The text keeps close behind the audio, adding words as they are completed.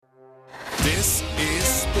This is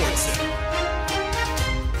Sports Center.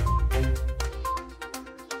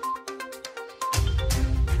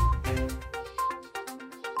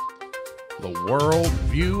 The World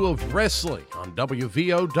View of Wrestling on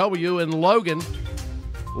WVOW in Logan.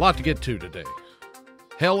 A lot to get to today.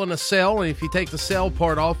 Hell in a Cell, and if you take the cell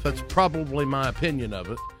part off, that's probably my opinion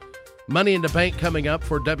of it. Money in the Bank coming up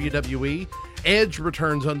for WWE. Edge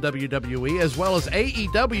returns on WWE, as well as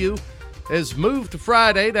AEW has moved to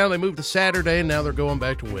Friday. Now they moved to Saturday, and now they're going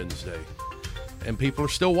back to Wednesday. And people are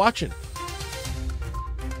still watching.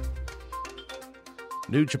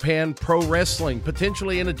 New Japan Pro Wrestling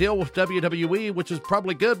potentially in a deal with WWE, which is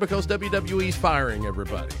probably good because WWE's firing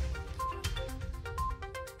everybody.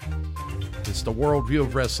 It's the World View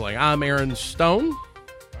of Wrestling. I'm Aaron Stone.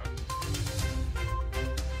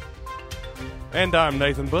 And I'm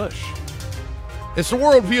Nathan Bush. It's the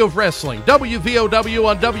World View of Wrestling. WVOW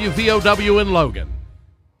on WVOW in Logan.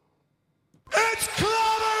 It's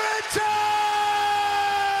clobbering time!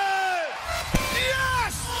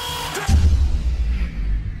 Yes!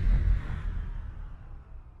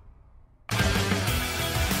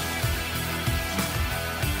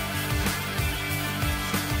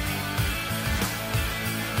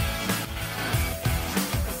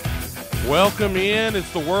 Welcome in.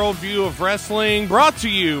 It's the World View of Wrestling, brought to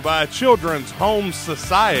you by Children's Home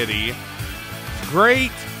Society.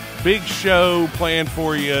 Great big show planned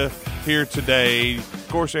for you here today. Of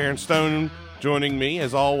course, Aaron Stone joining me,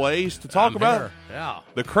 as always, to talk about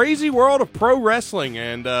the crazy world of pro wrestling.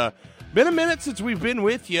 And been a minute since we've been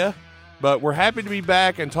with you, but we're happy to be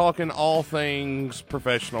back and talking all things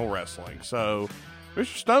professional wrestling. So,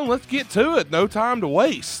 Mr. Stone, let's get to it. No time to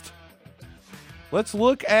waste. Let's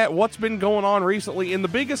look at what's been going on recently in the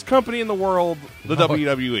biggest company in the world, the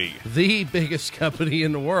WWE. The biggest company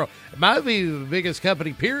in the world. It might be the biggest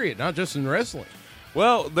company, period, not just in wrestling.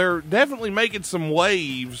 Well, they're definitely making some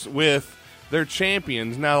waves with their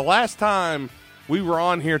champions. Now, the last time we were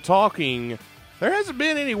on here talking, there hasn't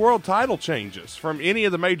been any world title changes from any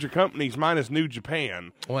of the major companies minus New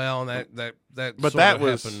Japan. Well, that But sort that of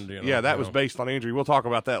was happened, that was based on injury. We'll talk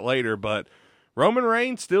about that later, but Roman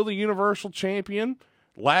Reigns still the Universal Champion.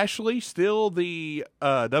 Lashley still the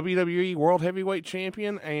WWE World Heavyweight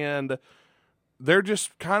Champion, and they're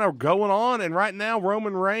just kind of going on. And right now,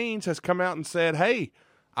 Roman Reigns has come out and said, hey,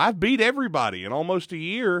 I've beat everybody in almost a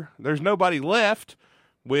year. There's nobody left,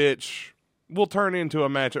 which will turn into a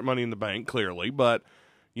match at Money in the Bank, clearly. But,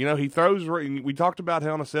 you know, he throws – we talked about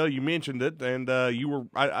Hell in a Cell. You mentioned it, and you were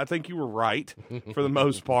 – I think you were right for the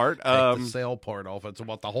most part. Take the cell part off. That's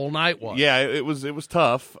what the whole night was. Yeah, it was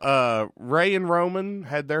tough. Ray and Roman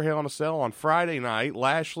had their Hell in a Cell on Friday night.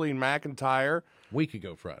 Lashley and McIntyre – Week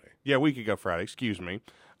ago Friday. Yeah, week ago Friday, excuse me.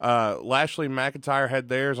 Lashley and McIntyre had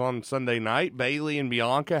theirs on Sunday night. Bayley and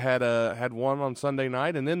Bianca had one on Sunday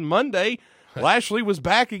night. And then Monday, Lashley was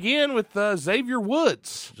back again with Xavier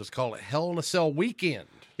Woods. Just call it Hell in a Cell weekend.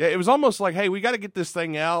 Yeah, it was almost like, hey, we got to get this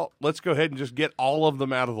thing out. Let's go ahead and just get all of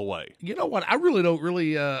them out of the way. You know what? I really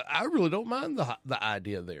don't mind the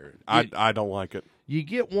idea there. I don't like it. You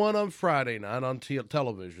get one on Friday night on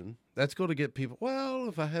television. That's going to get people, well,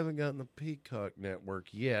 if I haven't gotten the Peacock network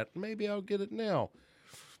yet, maybe I'll get it now.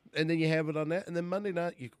 And then you have it on that. And then Monday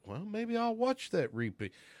night, maybe I'll watch that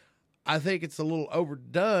repeat. I think it's a little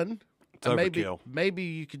overdone. It's overkill. Maybe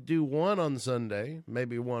you could do one on Sunday,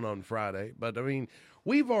 maybe one on Friday. But, I mean,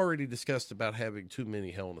 we've already discussed about having too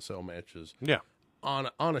many Hell in a Cell matches on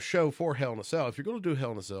a show for Hell in a Cell. If you're going to do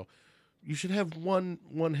Hell in a Cell, you should have one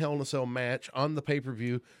Hell in a Cell match on the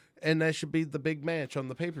pay-per-view, and that should be the big match on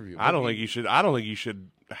the pay-per-view. I don't think you should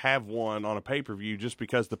have one on a pay-per-view just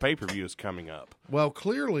because the pay-per-view is coming up. Well,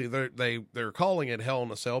 clearly they're calling it Hell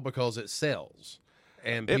in a Cell because it sells.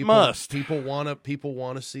 And it must. People want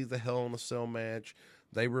to see the Hell in a Cell match.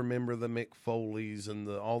 They remember the Mick Foleys and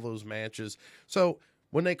all those matches. So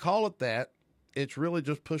when they call it that, it's really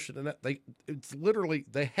just pushing it. It's literally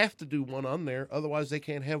they have to do one on there, otherwise they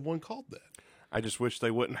can't have one called that. I just wish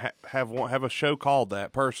they wouldn't have a show called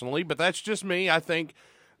that personally, but that's just me. I think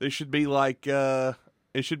this should be like it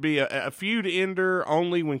should be a feud ender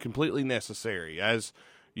only when completely necessary, as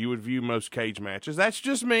you would view most cage matches. That's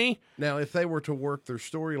just me. Now, if they were to work their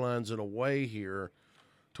storylines in a way here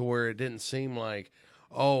to where it didn't seem like,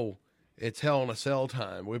 oh, it's Hell in a Cell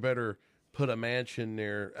time, we better put a match in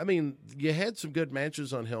there. I mean, you had some good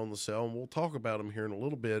matches on Hell in a Cell, and we'll talk about them here in a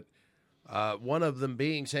little bit. One of them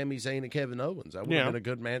being Sami Zayn and Kevin Owens. That would have been a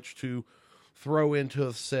good match to throw into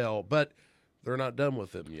a cell, but they're not done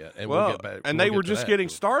with them yet. And we'll get back. And they were just getting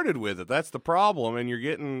started with it. That's the problem. And you're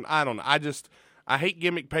getting, I don't know. I hate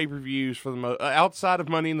gimmick pay-per-views for the outside of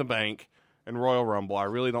Money in the Bank and Royal Rumble. I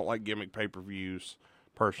really don't like gimmick pay-per-views.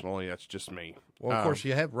 Personally, that's just me. Well, of course,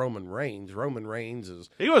 you have Roman Reigns. Roman Reigns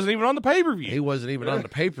he wasn't even on the pay-per-view. He wasn't even on the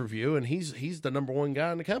pay-per-view, and he's the number one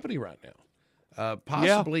guy in the company right now.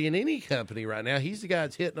 Possibly in any company right now. He's the guy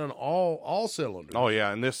that's hitting on all cylinders. Oh,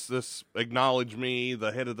 yeah, and this acknowledge me,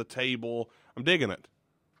 the head of the table. I'm digging it.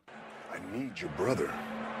 I need your brother.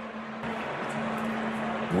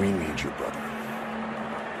 We need your brother.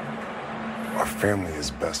 Our family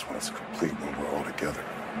is best when it's complete, when we're all together.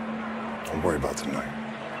 Don't worry about tonight.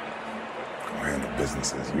 Go handle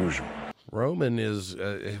business as usual. Roman is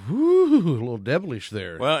a little devilish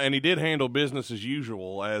there. Well, and he did handle business as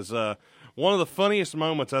usual. As one of the funniest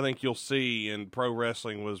moments I think you'll see in pro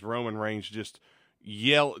wrestling was Roman Reigns just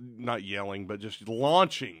not yelling, but just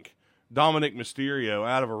launching Dominic Mysterio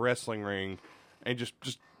out of a wrestling ring and just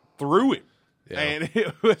threw him. Yeah. And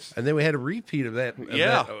it was, and then we had a repeat of that.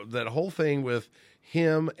 Yeah. That whole thing with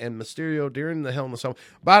him and Mysterio during the Hell in a Cell.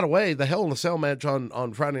 By the way, the Hell in a Cell match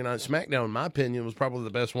on Friday Night SmackDown, in my opinion, was probably the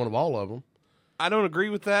best one of all of them. I don't agree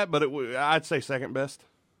with that, but I'd say second best.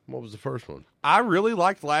 What was the first one? I really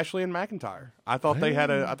liked Lashley and McIntyre. I thought they had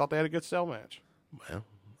a good cell match.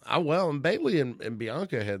 Well, and Bayley and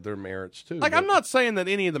Bianca had their merits too. Like, I'm not saying that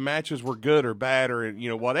any of the matches were good or bad or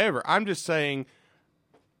whatever. I'm just saying,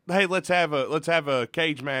 hey, let's have a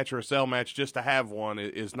cage match or a cell match just to have one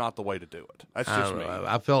is not the way to do it. That's just me.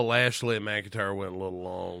 I felt Lashley and McIntyre went a little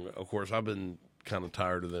long. Of course, I've been kind of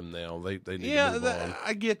tired of them now. They need to move on.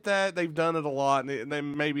 I get that. They've done it a lot,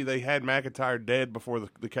 and maybe they had McIntyre dead before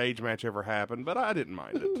the cage match ever happened, but I didn't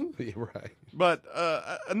mind it. You're right. But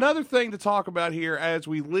another thing to talk about here as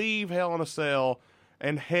we leave Hell in a Cell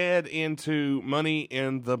and head into Money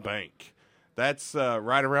in the Bank. That's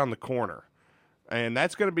right around the corner. And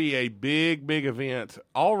that's going to be a big, big event.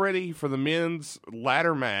 Already for the men's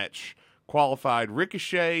ladder match, qualified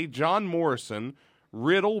Ricochet, John Morrison,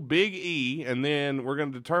 Riddle, Big E, and then we're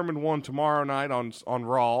going to determine one tomorrow night on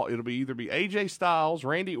Raw. It'll either be AJ Styles,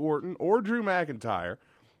 Randy Orton, or Drew McIntyre.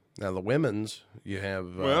 Now the women's, you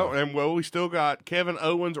have we still got Kevin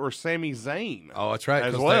Owens or Sami Zayn. Oh, that's right.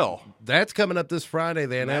 As well. That's coming up this Friday.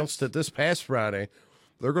 They announced it this past Friday.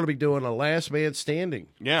 They're going to be doing a last man standing.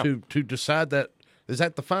 Yeah. To decide that. Is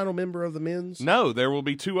that the final member of the men's? No, there will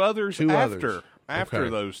be two others after Okay.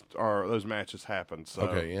 those matches happen. So.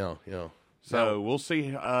 Okay, yeah. So we'll see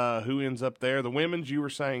who ends up there. The women's, you were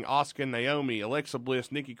saying Asuka, Naomi, Alexa Bliss,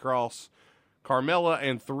 Nikki Cross, Carmella,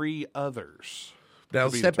 and 3 others. Now,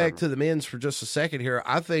 step back to the men's for just a second here.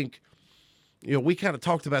 I think, we kind of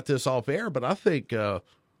talked about this off air, but I think I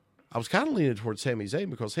was kind of leaning towards Sami Zayn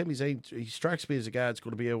because Sami Zayn, he strikes me as a guy that's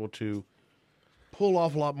going to be able to pull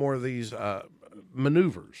off a lot more of these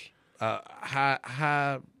maneuvers,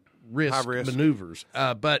 high risk maneuvers.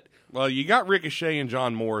 But well, you got Ricochet and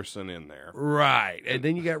John Morrison in there, right? And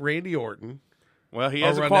then you got Randy Orton. Well, he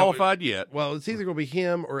hasn't qualified yet. Well, it's either going to be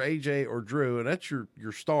him or AJ or Drew, and that's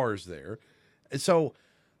your stars there. And so,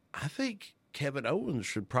 I think Kevin Owens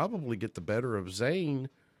should probably get the better of Zayn.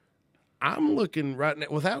 I'm looking right now,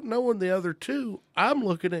 without knowing the other two, I'm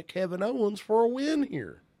looking at Kevin Owens for a win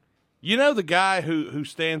here. The guy who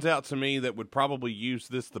stands out to me that would probably use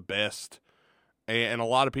this the best, and a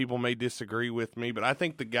lot of people may disagree with me, but I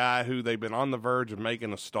think the guy who they've been on the verge of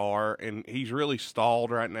making a star, and he's really stalled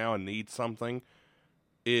right now and needs something,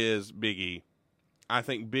 is Big E. I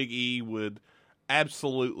think Big E would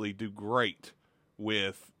absolutely do great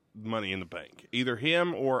with Money in the Bank. Either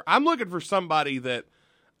him or I'm looking for somebody that's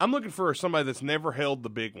never held the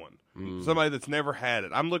big one, somebody that's never had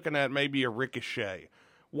it. I'm looking at maybe a Ricochet.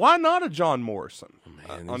 Why not a John Morrison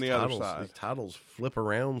on the other side? These titles flip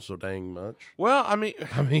around so dang much. Well, I mean,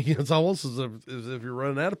 it's almost as if you're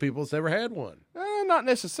running out of people that's never had one. Not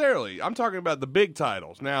necessarily. I'm talking about the big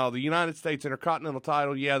titles. Now, the United States Intercontinental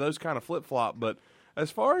title, yeah, those kind of flip-flop, but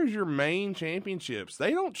as far as your main championships,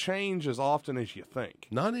 they don't change as often as you think.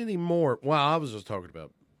 Not anymore. Well, I was just talking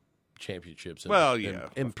about championships.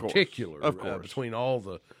 In particular, of course. Between all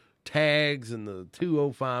the tags and the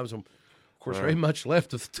 205s. Of course, there ain't much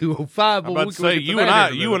left of the 205. I'm about to say, you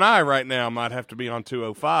and I right now might have to be on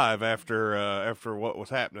 205 after what was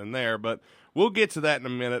happening there, but we'll get to that in a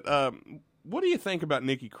minute. What do you think about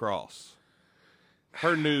Nikki Cross?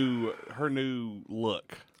 Her new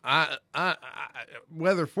look. I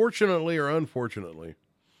whether fortunately or unfortunately,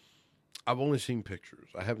 I've only seen pictures.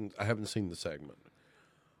 I haven't seen the segment.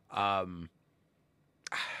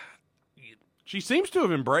 She seems to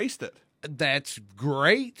have embraced it. That's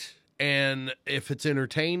great, and if it's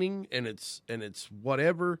entertaining and it's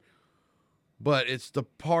whatever, but it's the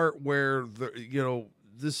part where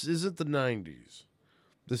this isn't the 90s.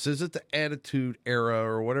 This isn't the Attitude Era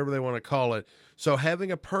or whatever they want to call it. So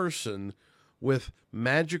having a person with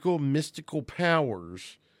magical, mystical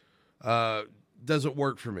powers doesn't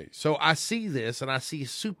work for me. So I see this, and I see a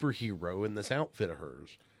superhero in this outfit of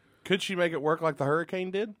hers. Could she make it work like the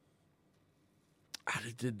Hurricane did?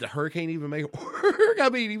 Did the Hurricane even make it work? I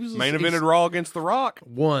mean, he was Main evented Raw against The Rock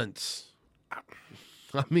once.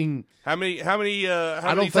 I mean, how many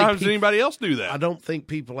times think did anybody else do that? I don't think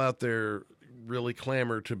people out there really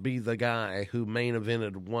clamor to be the guy who main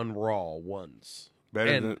evented one Raw once.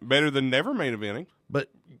 Better than never main eventing, but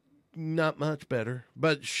not much better.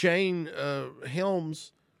 But Shane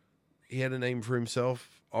Helms, he had a name for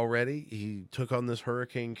himself already. He took on this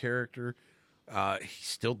Hurricane character. He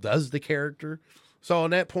still does the character. So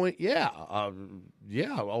on that point, more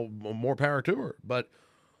power to her. But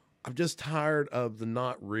I'm just tired of the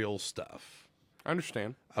not real stuff. I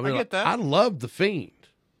understand. I mean, I get that. I love The Fiend.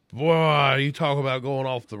 Boy, you talk about going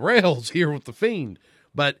off the rails here with The Fiend.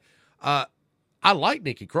 But I like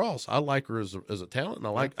Nikki Cross. I like her as a talent,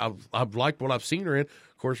 and I've liked what I've seen her in.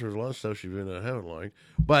 Of course, there's a lot of stuff she's been in I haven't liked.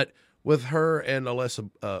 But with her and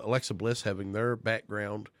Alexa Bliss having their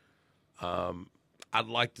background, I'd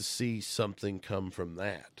like to see something come from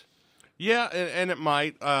that. Yeah, and it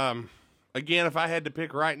might. Again, if I had to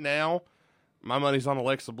pick right now, my money's on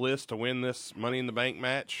Alexa Bliss to win this Money in the Bank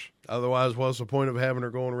match. Otherwise, what's the point of having her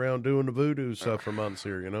going around doing the voodoo stuff for months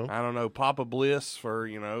here, I don't know, Papa Bliss for,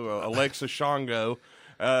 Alexa Shango.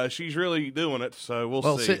 She's really doing it, so we'll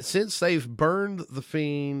see. Well, since they've burned the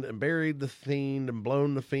Fiend and buried the Fiend and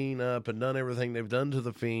blown the Fiend up and done everything they've done to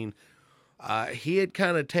the Fiend, he had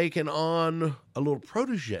kind of taken on a little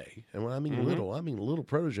protege. And when I mean little, I mean a little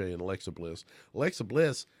protege in Alexa Bliss. Alexa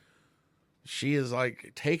Bliss, she is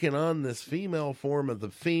like taking on this female form of the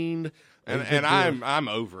Fiend. And I'm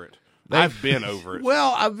over it. I've been over it.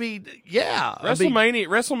 Well, I mean, yeah.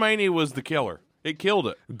 WrestleMania was the killer. It killed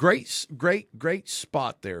it. Great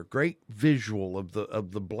spot there. Great visual of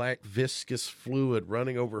the black viscous fluid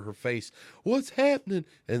running over her face. What's happening?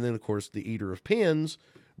 And then, of course, the Eater of Pins,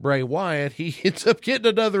 Bray Wyatt, he ends up getting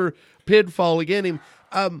another pinfall against him.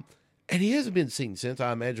 And he hasn't been seen since.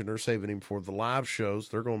 I imagine they're saving him for the live shows.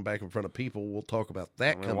 They're going back in front of people. We'll talk about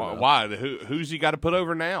that coming up. Why? Who's he got to put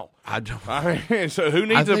over now? I don't So who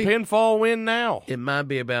needs a pinfall win now? It might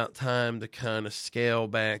be about time to kind of scale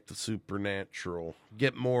back the supernatural.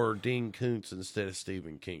 Get more Dean Koontz instead of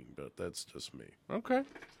Stephen King, but that's just me. Okay.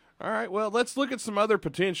 All right, well, let's look at some other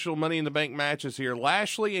potential Money in the Bank matches here.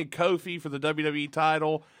 Lashley and Kofi for the WWE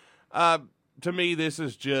title. To me, this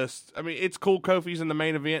is just, it's cool Kofi's in the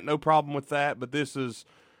main event, no problem with that, but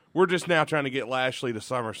we're just now trying to get Lashley to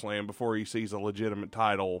SummerSlam before he sees a legitimate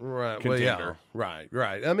title contender. Well, yeah.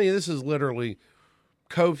 Right. This is literally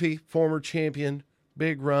Kofi, former champion,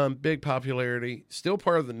 big run, big popularity, still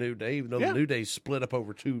part of the New Day, even though the New Day's split up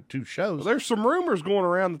over two shows. Well, there's some rumors going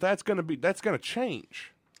around that's going to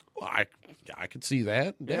change. Well, I could see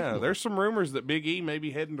that. Definitely. Yeah, there's some rumors that Big E may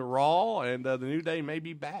be heading to Raw and the New Day may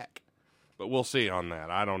be back. But we'll see on that.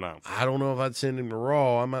 I don't know. I don't know if I'd send him to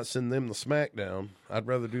Raw. I might send them to SmackDown. I'd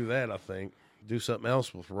rather do that, I think. Do something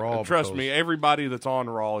else with Raw. And trust me, everybody that's on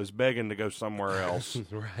Raw is begging to go somewhere else.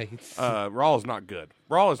 Right. Raw is not good.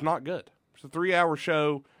 Raw is not good. It's a 3-hour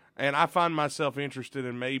show, and I find myself interested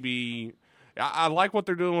in maybe – I like what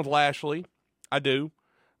they're doing with Lashley. I do.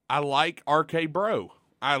 I like RK Bro.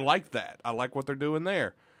 I like that. I like what they're doing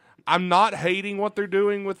there. I'm not hating what they're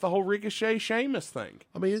doing with the whole Ricochet Sheamus thing.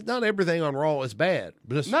 Not everything on Raw is bad,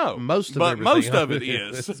 but most of it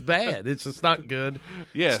is. It's bad. It's just not good.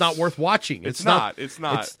 Yes. It's not worth watching. It's not. It's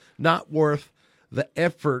not worth the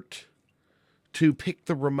effort to pick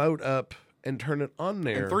the remote up and turn it on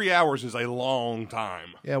there. And 3 hours is a long time.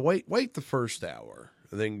 Yeah, wait the first hour,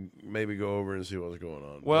 and then maybe go over and see what's going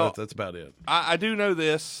on. Well, that's about it. I do know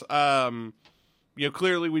this.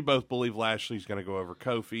 Clearly we both believe Lashley's going to go over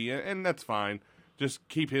Kofi, and that's fine. Just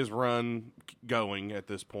keep his run going at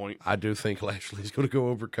this point. I do think Lashley's going to go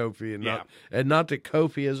over Kofi, and not that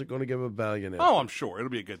Kofi isn't going to give a valiant effort. Oh, I'm sure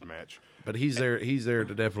it'll be a good match. But he's there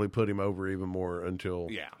to definitely put him over even more until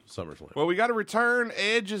SummerSlam. Well, we got to return.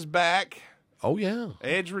 Edge is back. Oh yeah,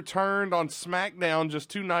 Edge returned on SmackDown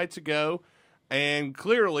just 2 nights ago, and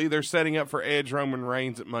clearly they're setting up for Edge Roman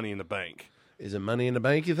Reigns at Money in the Bank. Is it Money in the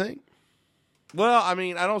Bank, you think? Well, I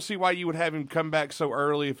don't see why you would have him come back so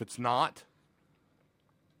early if it's not.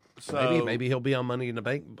 So maybe he'll be on Money in the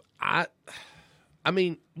Bank.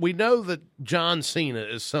 We know that John Cena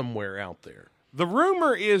is somewhere out there. The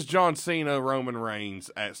rumor is John Cena, Roman Reigns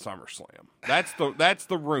at SummerSlam. That's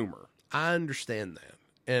the rumor. I understand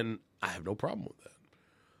that, and I have no problem with that.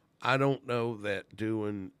 I don't know that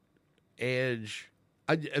doing Edge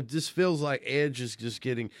It just feels like Edge is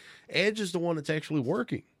the one that's actually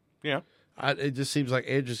working. Yeah. It just seems like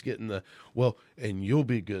Edge is getting and you'll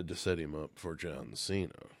be good to set him up for John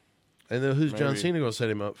Cena. And then who's John Cena going to set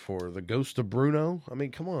him up for? The ghost of Bruno? I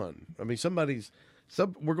mean, come on. I mean,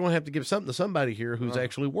 we're going to have to give something to somebody here who's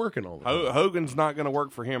actually working on it. Hogan's not going to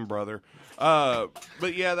work for him, brother.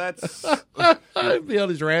 But yeah, that's be on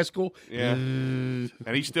his rascal. Yeah, and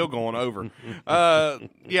he's still going over.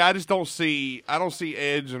 Yeah, I don't see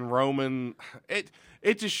Edge and Roman.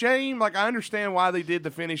 It's a shame. Like, I understand why they did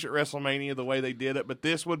the finish at WrestleMania the way they did it, but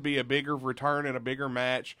this would be a bigger return and a bigger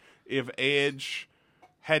match if Edge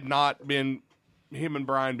had not been, him and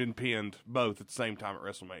Bryan been pinned both at the same time at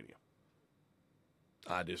WrestleMania.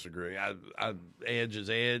 I disagree. Edge is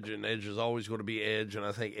Edge, and Edge is always going to be Edge, and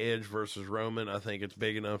I think Edge versus Roman, I think it's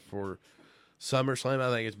big enough for SummerSlam.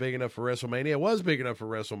 I think it's big enough for WrestleMania. It was big enough for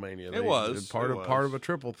WrestleMania. It was part of a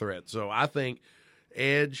triple threat. So I think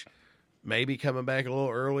Edge maybe coming back a little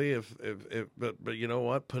early, but you know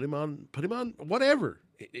what? Put him on whatever.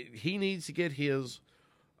 He needs to get his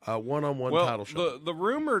one-on-one title shot. The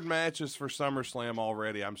rumored matches for SummerSlam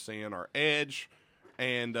already I'm seeing are Edge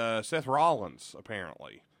and Seth Rollins,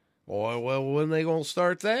 apparently. Boy, well, when are they going to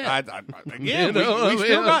start that? Again,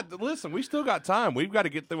 we still got time. We've got to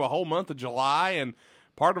get through a whole month of July and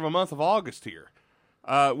part of a month of August here.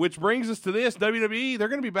 Which brings us to this. WWE, they're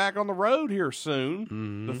going to be back on the road here soon.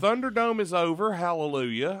 Mm-hmm. The Thunderdome is over.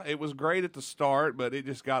 Hallelujah. It was great at the start, but it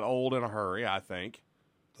just got old in a hurry, I think.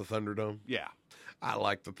 The Thunderdome? Yeah. I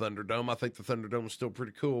like the Thunderdome. I think the Thunderdome is still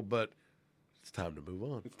pretty cool, but it's time to move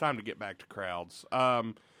on. It's time to get back to crowds.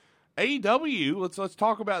 AEW, let's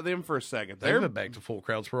talk about them for a second. They've been back to full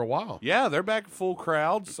crowds for a while. Yeah, they're back to full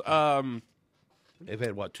crowds. They've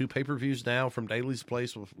had, 2 pay-per-views now from Daly's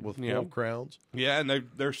Place with full crowds? Yeah, and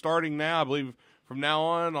they're starting now, I believe, from now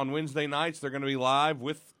on Wednesday nights, they're going to be live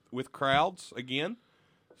with crowds again.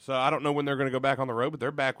 So I don't know when they're going to go back on the road, but they're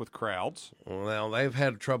back with crowds. Well, now, they've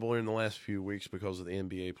had trouble in the last few weeks because of the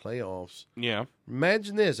NBA playoffs. Yeah.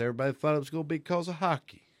 Imagine this. Everybody thought it was going to be because of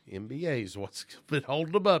hockey. NBA's what's been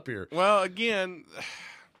holding them up here. Well, again,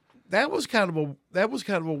 that was kind of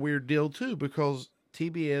a weird deal, too, because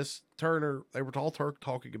TBS, Turner, they were all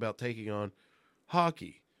talking about taking on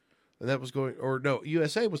hockey. And that was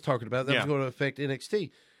USA was talking about that was going to affect NXT.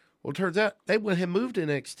 Well, it turns out they went ahead and moved to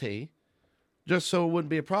NXT just so it wouldn't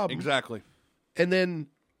be a problem. Exactly. And then,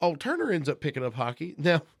 Turner ends up picking up hockey.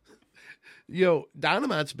 Now,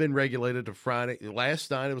 Dynamite's been regulated to Friday.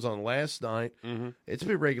 Last night, it was on last night. Mm-hmm. It's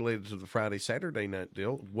been regulated to the Friday, Saturday night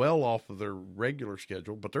deal, well off of their regular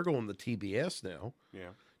schedule, but they're going to TBS now. Yeah.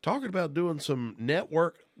 Talking about doing some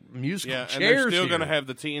network musical chairs. And they're still going to have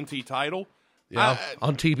the TNT title. Yeah,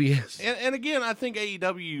 on TBS. And again, I think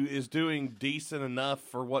AEW is doing decent enough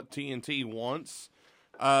for what TNT wants.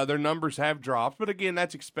 Their numbers have dropped, but again,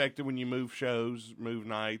 that's expected when you move shows, move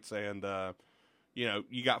nights, and you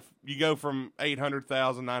go from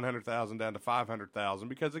 800,000, 900,000 down to 500,000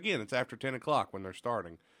 because again, it's after 10 o'clock when they're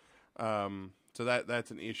starting. So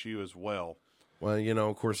that's an issue as well. Well,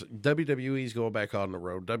 of course, WWE's going back on the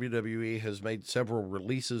road. WWE has made several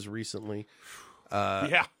releases recently.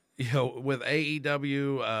 With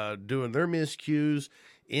AEW doing their miscues,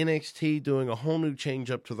 NXT doing a whole new change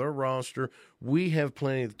up to their roster. We have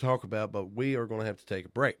plenty to talk about, but we are going to have to take a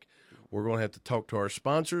break. We're going to have to talk to our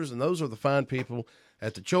sponsors, and those are the fine people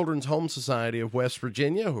at the Children's Home Society of West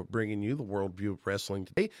Virginia who are bringing you the Worldview of Wrestling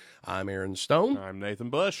today. I'm Aaron Stone. I'm Nathan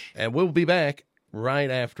Bush. And we'll be back right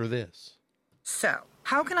after this. So,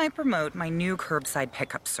 how can I promote my new curbside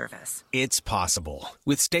pickup service? It's possible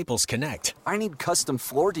with Staples Connect. I need custom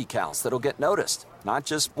floor decals that'll get noticed, not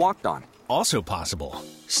just walked on. Also possible.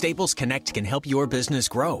 Staples Connect can help your business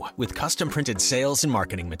grow with custom printed sales and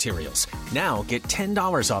marketing materials. Now get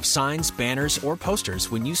 $10 off signs, banners, or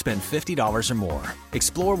posters when you spend $50 or more.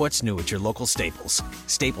 Explore what's new at your local Staples.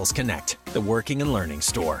 Staples Connect, the working and learning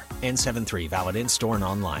store. N73 valid in-store and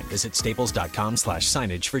online. Visit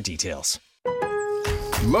staples.com/signage for details.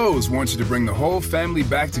 Lowe's wants you to bring the whole family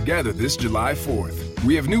back together this July 4th.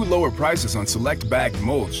 We have new lower prices on select bagged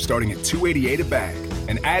mulch starting at $2.88 a bag.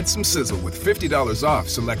 And add some sizzle with $50 off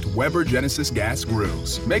select Weber Genesis gas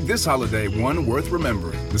grills. Make this holiday one worth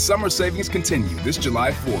remembering. The summer savings continue this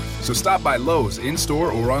July 4th, so stop by Lowe's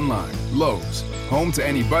in-store or online. Lowe's, home to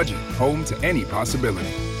any budget, home to any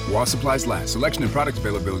possibility. While supplies last, selection and product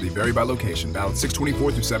availability vary by location. Valid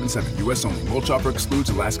 6/24 through 7/7. U.S. only. Mulch offer excludes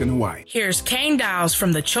Alaska and Hawaii. Here's Kane Dowles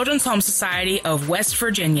from the Children's Home Society of West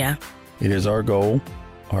Virginia. It is our goal,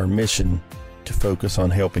 our mission, to focus on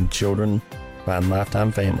helping children find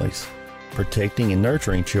lifetime families, protecting and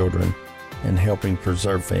nurturing children, and helping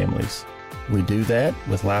preserve families. We do that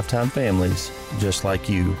with lifetime families just like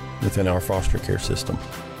you within our foster care system.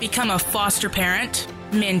 Become a foster parent,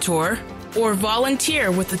 mentor, or volunteer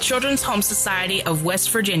with the Children's Home Society of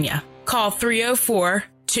West Virginia. Call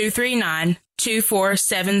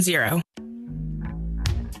 304-239-2470.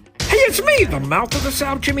 Hey, it's me, the mouth of the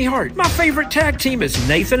South, Jimmy Hart. My favorite tag team is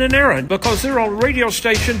Nathan and Aaron because they're on radio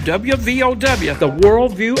station WVOW, the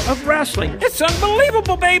Worldview of Wrestling. It's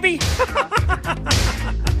unbelievable, baby!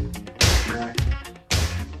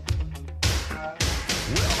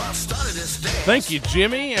 Thank you,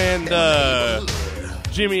 Jimmy. And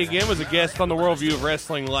Jimmy, again, was a guest on the Worldview of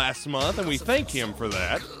Wrestling last month, and we thank him for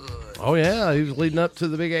that. Oh, yeah. He was leading up to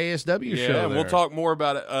the big ASW show. Yeah, and we'll talk more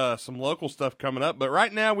about some local stuff coming up. But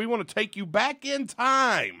right now, we want to take you back in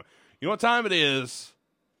time. You know what time it is?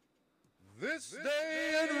 This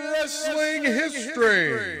day in wrestling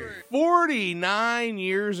history. 49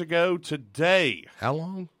 years ago today. How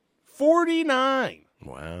long? 49.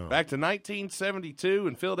 Wow. Back to 1972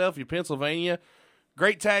 in Philadelphia, Pennsylvania.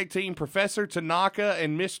 Great tag team, Professor Tanaka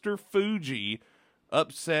and Mr. Fuji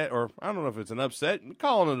upset, or I don't know if it's an upset, I'm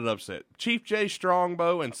calling it an upset. Chief J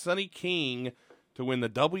Strongbow and Sonny King to win the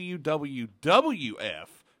WWF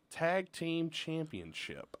Tag Team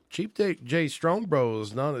Championship. Chief J Strongbow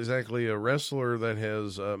is not exactly a wrestler that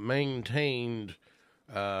has maintained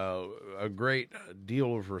a great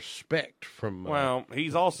deal of respect from. Well,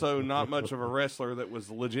 he's also not much of a wrestler that was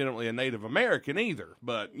legitimately a Native American either.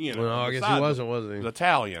 But you know, well, I guess he wasn't, was he? He was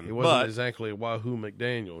Italian. He wasn't exactly a Wahoo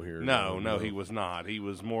McDaniel here. No, he was not. He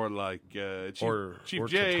was more like Chief J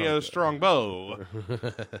Tatanka. Strongbow.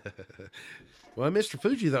 Well, Mr.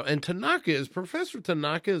 Fuji, though, and Tanaka, is Professor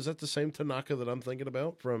Tanaka, is that the same Tanaka that I'm thinking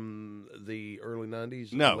about from the early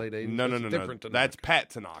 90s, No, late 80s? no. Tanaka. That's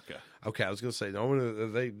Pat Tanaka. Okay, I was going to say,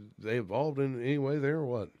 they evolved in any way there or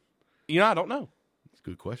what? You know, I don't know. It's a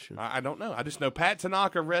good question. I don't know. I just know Pat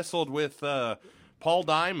Tanaka wrestled with Paul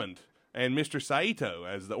Diamond and Mr. Saito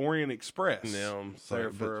as the Orient Express. Now, I'm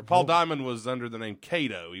sorry, Paul Diamond was under the name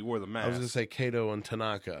Kato. He wore the mask. I was going to say Kato and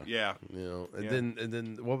Tanaka. Yeah. You know, and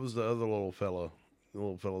then what was the other little fellow? The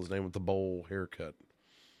little fellow's name with the bowl haircut.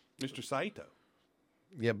 Mr. Saito.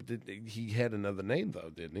 Yeah, but he had another name,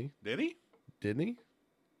 though, didn't he? Did he? Didn't he?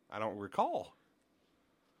 I don't recall.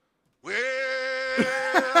 Well,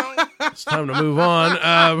 it's time to move on.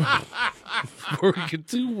 Before we get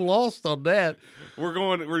too lost on that.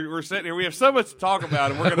 We're sitting here. We have so much to talk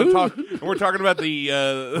about, and we're going to talk. And we're talking about the.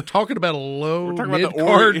 We're talking about a low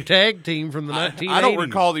mid-card tag team from the 1980s. I don't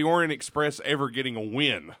recall the Orient Express ever getting a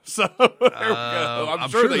win. So there we go. I'm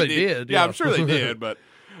sure they did. Yeah, I'm sure they did. But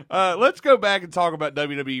let's go back and talk about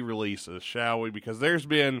WWE releases, shall we? Because there's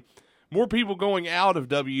been more people going out of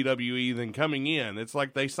WWE than coming in. It's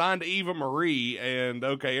like they signed Eva Marie, and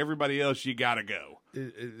okay, everybody else, you got to go.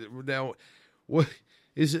 Now, what?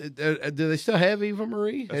 Is it? Do they still have Eva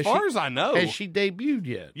Marie? As far as I know, has she debuted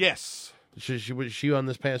yet? Yes. Was she on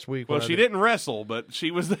this past week? Well, she didn't wrestle, but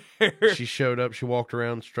she was there. She showed up. She walked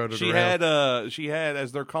around, strutted around. She had,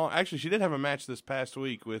 as they're calling. Actually, she did have a match this past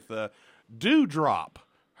week with Dewdrop,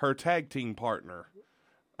 her tag team partner,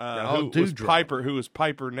 who was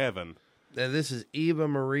Piper Nevin. Now, this is Eva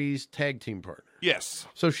Marie's tag team partner. Yes.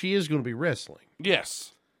 So she is going to be wrestling.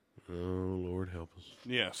 Yes. Oh, Lord help us.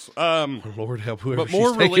 Yes. Lord help whoever but more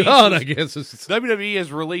she's taking releases, on, I guess. WWE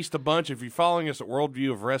has released a bunch. If you're following us at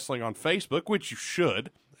Worldview of Wrestling on Facebook, which you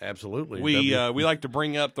should. Absolutely. We like to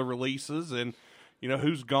bring up the releases and, you know,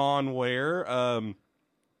 who's gone where.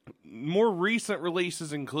 More recent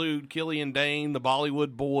releases include Killian Dane, the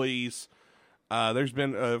Bollywood Boys. There's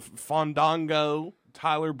been Fandango,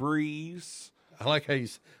 Tyler Breeze. I like how you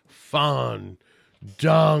say Fandango.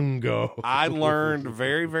 I learned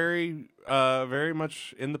very, very, very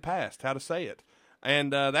much in the past how to say it.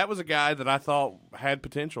 And that was a guy that I thought had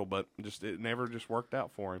potential, but it never just worked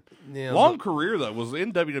out for him. Yeah, long career, though. Was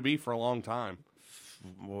in WWE for a long time.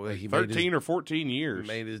 Well, he 13 or 14 years. He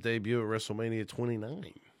made his debut at WrestleMania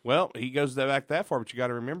 29. Well, he goes back that far, but you got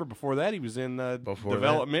to remember before that he was in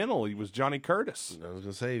developmental. He was Johnny Curtis. I was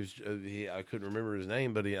going to say I couldn't remember his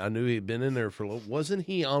name, but I knew he'd been in there for a little. Wasn't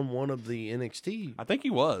he on one of the NXT? I think he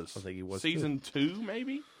was. Season 2,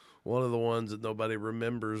 maybe. One of the ones that nobody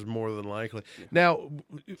remembers more than likely. Yeah. Now,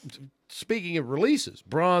 speaking of releases,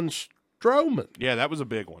 Braun Strowman. Yeah, that was a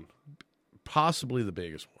big one. Possibly the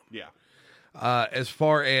biggest one. Yeah. As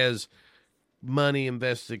far as money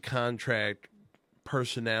invested, contract,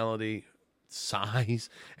 personality, size,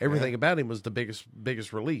 everything about him was the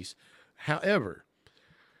biggest release. However,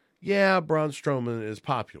 yeah, Braun Strowman is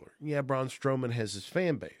popular. Yeah, Braun Strowman has his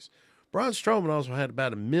fan base. Braun Strowman also had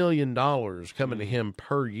about $1 million coming to him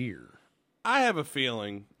per year. I have a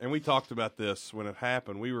feeling, and we talked about this when it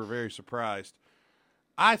happened. We were very surprised.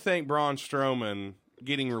 I think Braun Strowman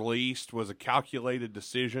getting released was a calculated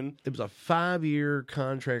decision. It was a 5-year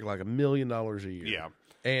contract, like $1 million a year. Yeah.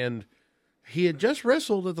 And he had just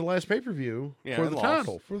wrestled at the last pay-per-view for the lost.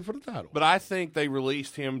 title. For the title. But I think they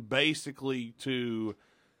released him basically to,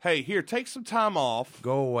 hey, here, take some time off.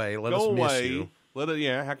 Go away. Let us miss you.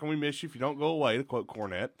 How can we miss you if you don't go away, to quote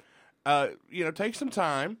Cornette. Take some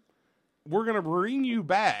time. We're going to bring you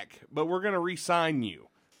back, but we're going to re-sign you.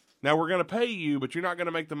 Now, we're going to pay you, but you're not going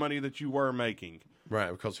to make the money that you were making.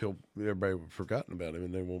 Right, because everybody would have forgotten about him,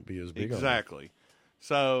 and they won't be as big exactly. on him.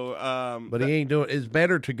 So, but he ain't doing. It's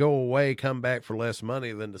better to go away, come back for less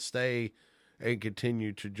money, than to stay and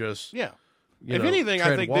continue to just If anything,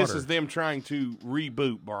 I think water. this is them trying to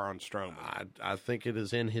reboot Braun Strowman. I think it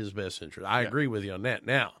is in his best interest. I agree with you on that.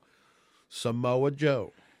 Now, Samoa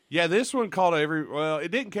Joe. Yeah, this one caught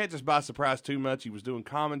it didn't catch us by surprise too much. He was doing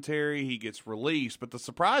commentary. He gets released. But the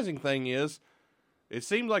surprising thing is, it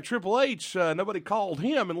seemed like Triple H, nobody called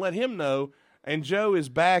him and let him know, and Joe is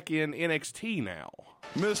back in NXT now.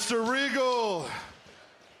 Mr. Regal,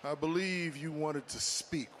 I believe you wanted to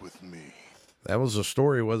speak with me. That was the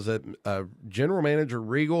story, was that General Manager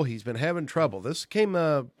Regal, he's been having trouble. This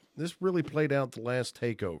really played out the last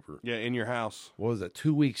takeover. Yeah, in your house. What was that,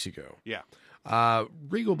 2 weeks ago? Yeah.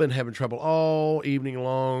 Regal been having trouble all evening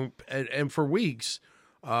long, and for weeks.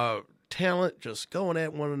 Talent just going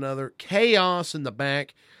at one another, chaos in the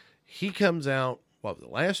back. He comes out,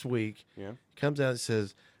 last week, comes out and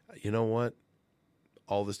says, you know what?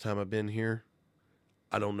 All this time I've been here,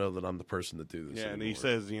 I don't know that I'm the person to do this anymore. And he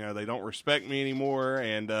says, they don't respect me anymore,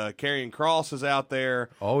 and Karrion Kross is out there.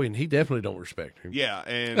 Oh, and he definitely don't respect him. Yeah,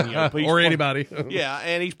 and or anybody. Yeah,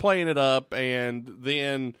 and he's playing it up, and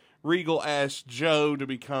then Regal asked Joe to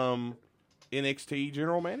become NXT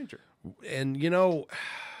general manager. And,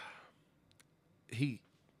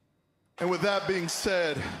 And with that being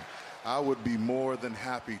said, I would be more than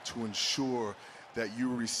happy to ensure that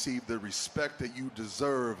you receive the respect that you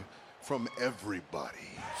deserve from everybody.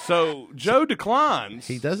 So Joe declines.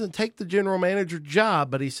 He doesn't take the general manager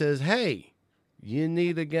job, but he says, hey, you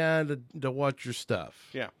need a guy to watch your stuff.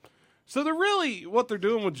 Yeah. So what they're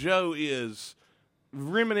doing with Joe is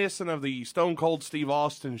reminiscent of the Stone Cold Steve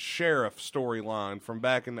Austin Sheriff storyline from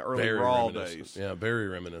back in the early Raw days. Yeah, very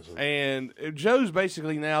reminiscent. And Joe's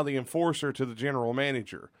basically now the enforcer to the general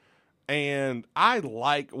manager. And I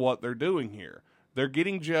like what they're doing here. They're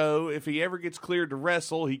getting Joe, if he ever gets cleared to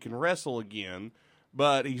wrestle, he can wrestle again,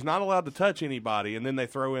 but he's not allowed to touch anybody. And then they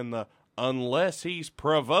throw in the unless he's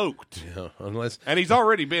provoked. Yeah, and he's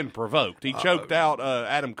already been provoked. He choked out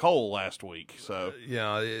Adam Cole last week. So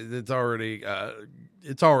yeah, it's already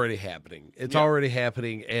happening. It's already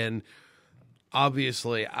happening, and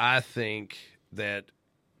obviously, I think that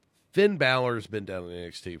Finn Balor's been down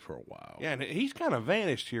in NXT for a while. Yeah, and he's kind of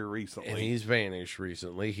vanished here recently. And he's vanished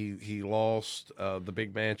recently. He lost the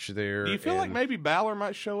big match there. Do you feel like maybe Balor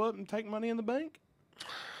might show up and take Money in the Bank?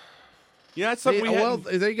 Yeah, that's something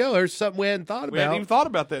there you go. There's something we hadn't thought about. We hadn't even thought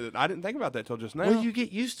about that. I didn't think about that till just now. Well, you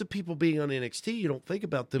get used to people being on NXT. You don't think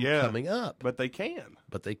about them coming up. But they can.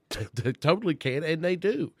 But they totally can, and they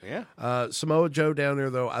do. Yeah. Samoa Joe down there,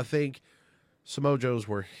 though, I think Samoa Joe's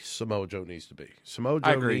where Samoa Joe needs to be. Samoa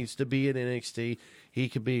Joe needs to be in NXT. He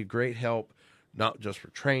could be a great help, not just for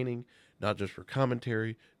training, not just for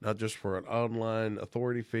commentary, not just for an online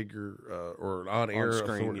authority figure or an on-air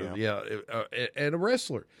authority. And a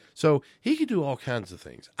wrestler. So he could do all kinds of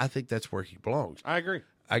things. I think that's where he belongs. I agree.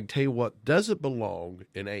 I can tell you what doesn't belong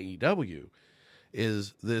in AEW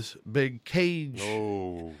is this big cage,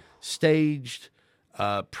 staged,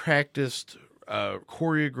 practiced,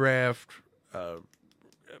 choreographed,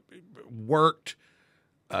 worked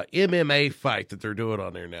MMA fight that they're doing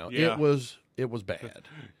on there now. Yeah. It was bad.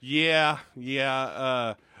 Yeah.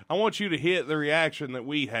 I want you to hit the reaction that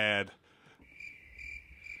we had.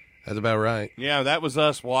 That's about right. Yeah, that was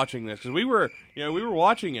us watching this because we were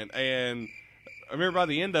watching it, and I remember by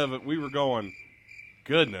the end of it, we were going,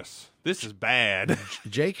 "Goodness, this is bad."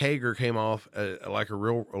 Jake Hager came off like a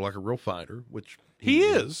real fighter, which he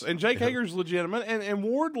is, and Jake Hager's legitimate, and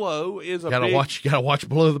Wardlow is gotta watch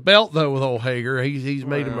below the belt though with old Hager. He's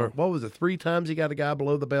made him what was it 3 times he got a guy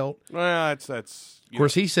below the belt. Well, that's of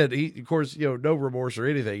course he said no remorse or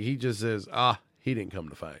anything. He just says he didn't come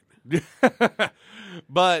to fight.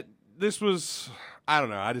 But this was, I don't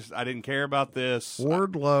know. I didn't care about this.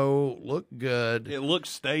 Wardlow looked good. It looked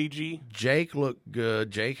stagey. Jake looked good.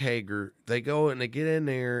 Jake Hager. They go and they get in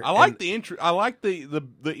there. I like the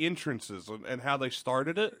entrances and how they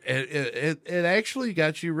started it. It actually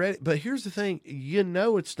got you ready. But here's the thing.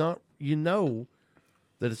 It's not you know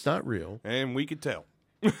that it's not real. And we could tell.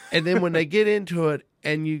 And then when they get into it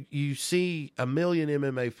and you see a million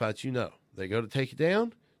MMA fights, you know. They go to take you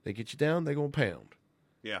down, they get you down, they're going to pound.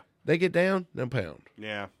 Yeah. They get down, they'll pound.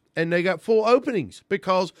 Yeah. And they got full openings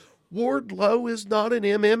because Wardlow is not an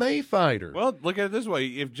MMA fighter. Well, look at it this way.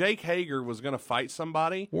 If Jake Hager was going to fight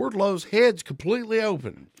somebody, Wardlow's head's completely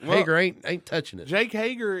open. Well, Hager ain't touching it. Jake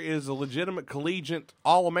Hager is a legitimate collegiate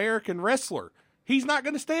All-American wrestler. He's not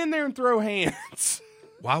going to stand there and throw hands.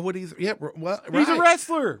 Why would he? Yeah, well, He's a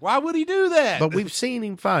wrestler. Why would he do that? But we've seen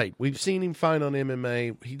him fight. We've seen him fight on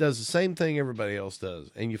MMA. He does the same thing everybody else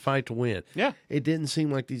does, and you fight to win. Yeah. It didn't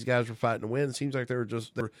seem like these guys were fighting to win. It seems like they were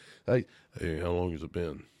like, hey, how long has it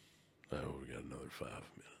been? Oh, we got another 5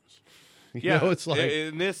 minutes. You know, it's like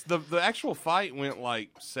and the actual fight went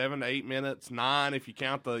like 7 to 8 minutes, 9 if you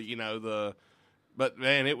count but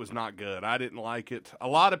man, it was not good. I didn't like it. A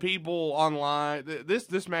lot of people online,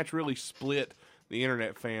 this match really split the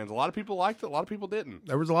internet fans. A lot of people liked it. A lot of people didn't.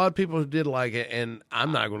 There was a lot of people who did like it, and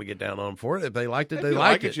I'm not going to get down on them for it. If they liked it, If they you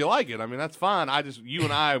liked like it. You like it. I mean, that's fine. You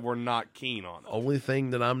and I were not keen on it. Only thing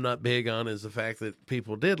that I'm not big on is the fact that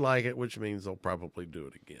people did like it, which means they'll probably do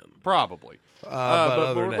it again. Probably.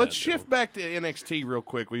 But let's shift back to NXT real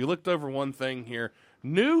quick. We looked over one thing here.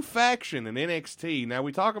 New faction in NXT. Now,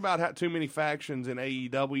 we talk about how too many factions in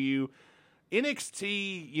AEW.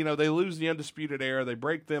 NXT, they lose the Undisputed Era. They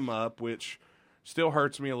break them up, which still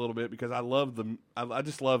hurts me a little bit because I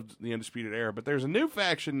just loved the Undisputed Era. But there's a new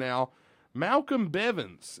faction now. Malcolm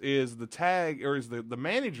Bevins is the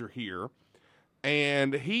manager here,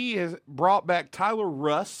 and he has brought back Tyler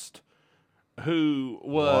Rust, who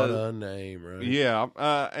was what a name, right? Yeah,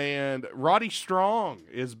 and Roddy Strong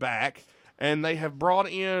is back, and they have brought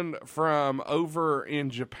in from over in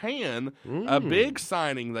Japan a big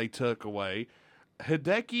signing they took away,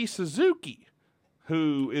 Hideki Suzuki,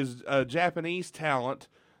 who is a Japanese talent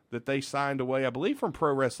that they signed away, I believe, from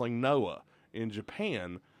Pro Wrestling Noah in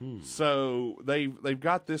Japan. So they've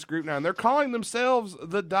got this group now, and they're calling themselves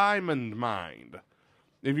the Diamond Mind.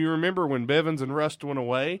 If you remember when Bevins and Rust went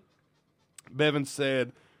away, Bevins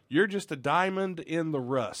said, "You're just a diamond in the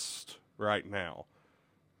rust right now."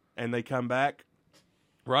 And they come back,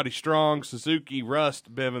 Roddy Strong, Suzuki,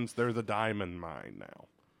 Rust, Bevins, they're the Diamond Mind now.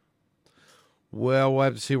 Well, we'll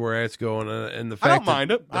have to see where that's going, and the fact I don't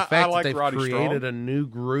mind it. The fact I like that they've Roddy created Strong. a new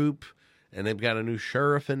group, and they've got a new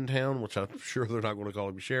sheriff in town, which I'm sure they're not going to call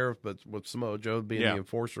him sheriff, but with Samoa Joe being the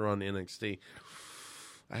enforcer on NXT,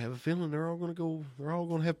 I have a feeling they're all going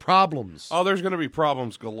to have problems. Oh, there's going to be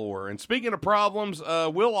problems galore. And speaking of problems,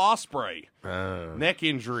 Will Ospreay, neck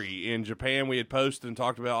injury in Japan. We had posted and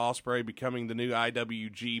talked about Ospreay becoming the new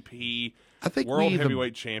IWGP World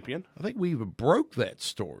Heavyweight Champion. I think we even broke that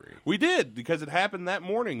story. We did, because it happened that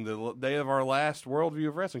morning, the day of our last Worldview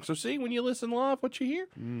of Wrestling. So see, when you listen live, what you hear?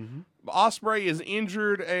 Mm-hmm. Ospreay is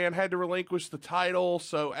injured and had to relinquish the title.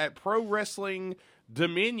 So at Pro Wrestling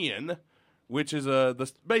Dominion, which is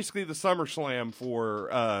basically the SummerSlam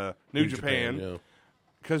for New Japan.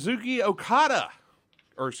 Kazuki Okada,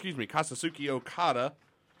 Kazuki Okada,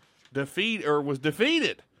 was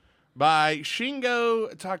defeated by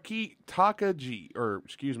Shingo Takagi.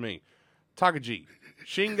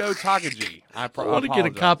 Shingo Takagi. I want to get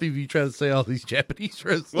a copy of you trying to say all these Japanese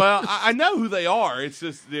wrestlers. Well, I know who they are. It's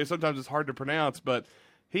just sometimes it's hard to pronounce, but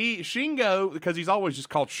Shingo, because he's always just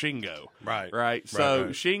called Shingo. Right.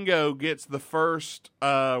 So Shingo gets the first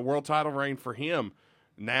world title reign for him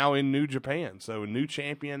now in New Japan. So a new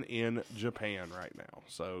champion in Japan right now.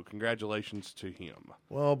 So congratulations to him.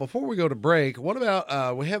 Well, before we go to break, what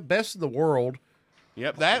about we have Best in the World.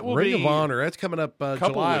 Yep, that will Ring be of Honor. That's coming up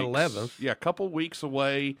July 11th. Yeah, a couple weeks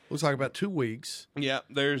away. Looks like about 2 weeks. Yeah,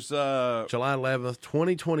 there's July 11th,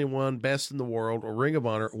 2021, Best in the World, or Ring of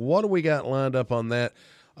Honor. What do we got lined up on that?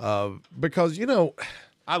 Because,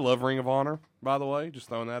 I love Ring of Honor, by the way, just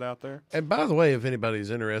throwing that out there. And by the way, if anybody's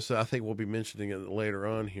interested, I think we'll be mentioning it later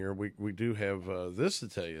on here. We do have this to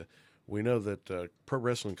tell you. We know that Pro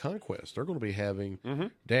Wrestling Conquest, they're going to be having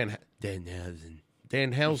Danhausen.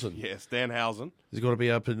 Yes, Danhausen. He's going to be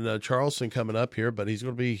up in Charleston coming up here, but he's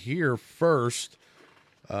going to be here first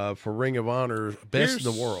for Ring of Honor Best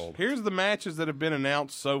in the World. Here's the matches that have been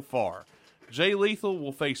announced so far. Jay Lethal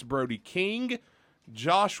will face Brody King.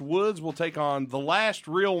 Josh Woods will take on the last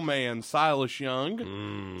real man, Silas Young,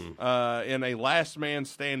 in a last man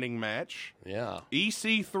standing match. Yeah.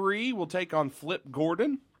 EC3 will take on Flip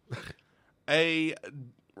Gordon. A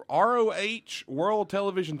ROH World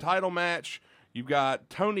Television title match. You've got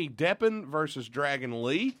Tony Deppen versus Dragon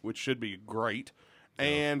Lee, which should be great. Yeah.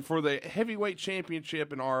 And for the heavyweight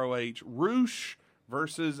championship in ROH, Roosh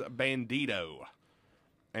versus Bandito.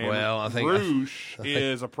 And I think Roosh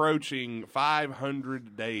is approaching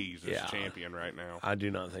 500 days as champion right now. I do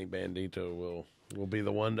not think Bandito will be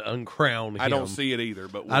the one to uncrown him. I don't see it either,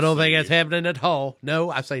 but I don't think that's happening at all.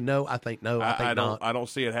 No, I say no. I think no. I think not. I don't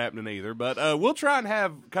see it happening either. But we'll try and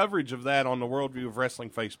have coverage of that on the Worldview of Wrestling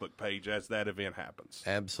Facebook page as that event happens.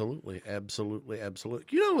 Absolutely.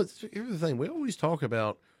 You know, here's the thing. We always talk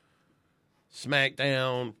about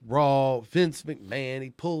SmackDown, Raw, Vince McMahon.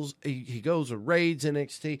 He goes and raids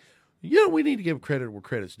NXT. You know, we need to give credit where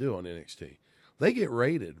credit's due on NXT. They get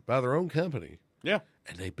raided by their own company. Yeah.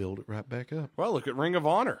 And they build it right back up. Well, look at Ring of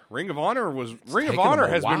Honor. Ring of Honor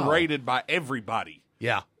has been raided by everybody.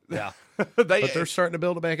 Yeah. But they're starting to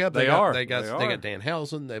build it back up. They got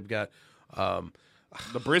Danhausen. They've got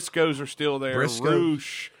the Briscoes are still there.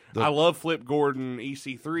 Roosh. I love Flip Gordon.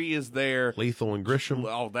 EC3 is there. Lethal and Gresham.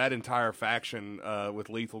 Oh, that entire faction with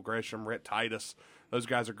Lethal, Gresham, Rhett Titus. Those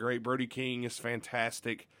guys are great. Brody King is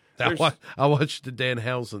fantastic. I watched the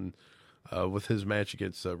Danhausen with his match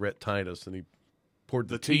against Rhett Titus, and he poured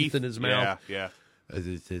the teeth in his mouth. Yeah.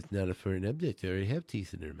 It's not a foreign object. They already have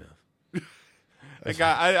teeth in their mouth. That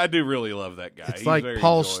guy, I do really love that guy. It's like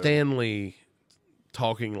Paul Stanley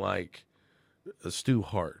talking like Stu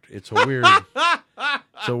Hart. It's a weird,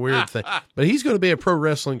 thing. But he's going to be at Pro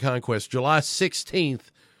Wrestling Conquest July 16th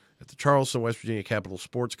at the Charleston, West Virginia Capitol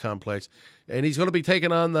Sports Complex, and he's going to be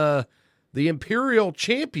taking on the Imperial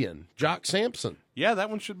Champion, Jock Sampson. Yeah, that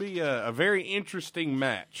one should be a very interesting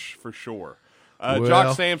match for sure.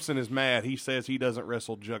 Jock Sampson is mad. He says he doesn't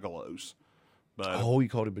wrestle juggalos. But he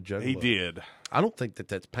called him a juggalo. He did. I don't think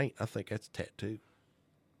that's paint. I think that's tattoo.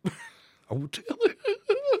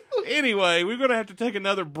 Anyway, we're going to have to take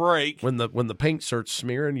another break. When the paint starts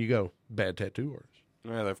smearing, you go, bad tattoo artist.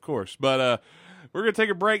 Yeah, of course. But we're going to take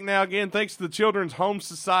a break now. Again, thanks to the Children's Home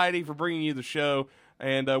Society for bringing you the show.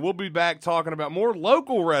 And we'll be back talking about more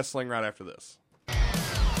local wrestling right after this.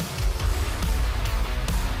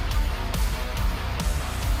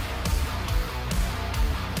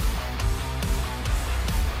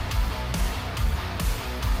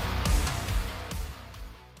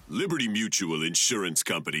 Liberty Mutual Insurance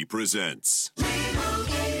Company presents and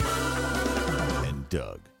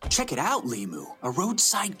Doug. Check it out, Limu, a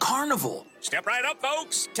roadside carnival. Step right up,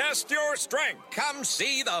 folks. Test your strength. Come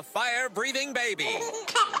see the fire-breathing baby.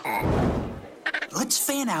 Let's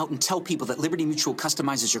fan out and tell people that Liberty Mutual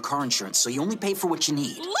customizes your car insurance so you only pay for what you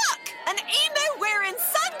need. Look, an emu wearing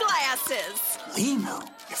sunglasses. Limu,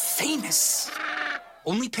 you're famous.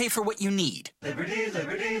 Only pay for what you need. Liberty,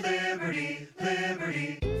 liberty, liberty,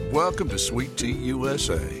 liberty. Welcome to Sweet Tea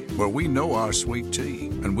USA, where we know our sweet tea,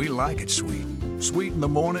 and we like it sweet. Sweet in the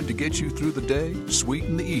morning to get you through the day, sweet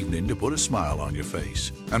in the evening to put a smile on your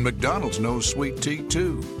face. And McDonald's knows sweet tea,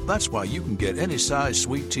 too. That's why you can get any size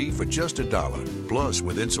sweet tea for just $1. Plus,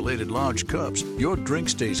 with insulated large cups, your drink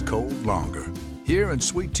stays cold longer. Here in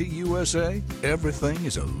Sweet Tea USA, everything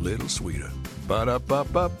is a little sweeter.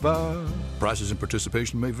 Ba-da-ba-ba-ba. Prices and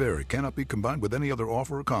participation may vary. Cannot be combined with any other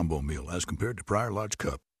offer or combo meal as compared to prior large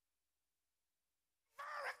cup.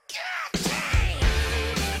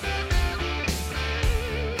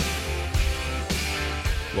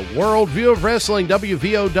 The Worldview of Wrestling,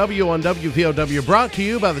 WVOW on WVOW, brought to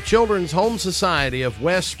you by the Children's Home Society of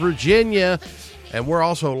West Virginia. And we're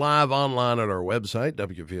also live online at our website,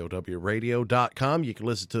 WVOWradio.com. You can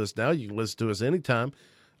listen to us now. You can listen to us anytime.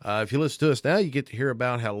 If you listen to us now, you get to hear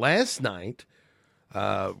about how last night,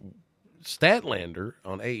 Statlander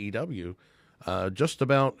on AEW just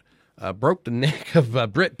about broke the neck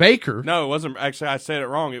of Britt Baker. No, it wasn't. Actually, I said it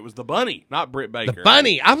wrong. It was the Bunny, not Britt Baker. The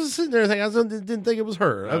Bunny. I was sitting there thinking, I didn't think it was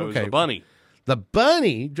her. No, it was the Bunny. The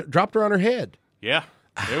Bunny dropped her on her head. Yeah,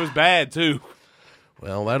 it was bad, too.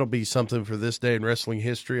 Well, that'll be something for this day in wrestling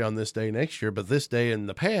history on this day next year. But this day in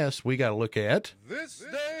the past, we got to look at this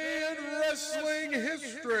day in wrestling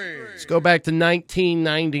history. Let's go back to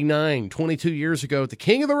 1999, 22 years ago at the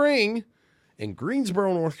King of the Ring in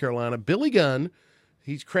Greensboro, North Carolina. Billy Gunn,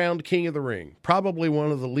 he's crowned King of the Ring. Probably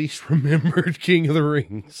one of the least remembered King of the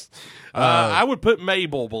Rings. I would put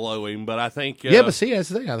Mabel below him, but I think... yeah, but see, that's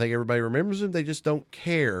the thing. I think everybody remembers him. They just don't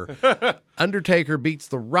care. Undertaker beats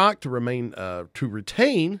The Rock to retain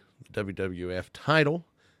the WWF title.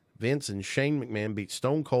 Vince and Shane McMahon beat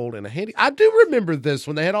Stone Cold in a handy... I do remember this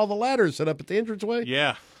when they had all the ladders set up at the entranceway.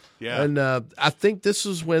 Yeah. And I think this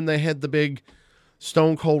is when they had the big...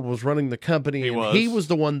 Stone Cold was running the company, he was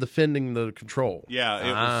the one defending the control. Yeah,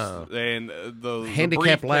 it was, and the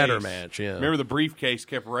handicap ladder match. Yeah, remember the briefcase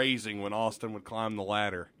kept raising when Austin would climb the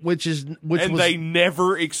ladder, they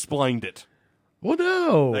never explained it. Well,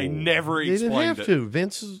 no, they never explained it. They didn't have to.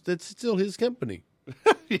 Vince, that's still his company.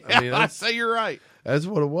 Yeah, I say you're right. That's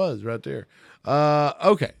what it was right there.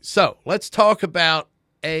 Okay, so let's talk about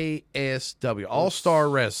ASW, All-Star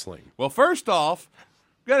Wrestling. Well, first off,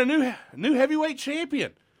 we got a new heavyweight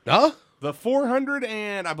champion. Huh? The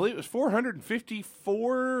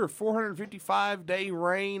 454 or 455 day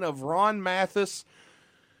reign of Ron Mathis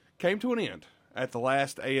came to an end at the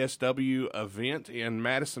last ASW event in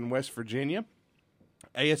Madison, West Virginia.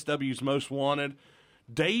 ASW's Most Wanted,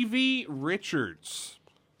 Davey Richards,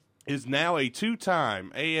 is now a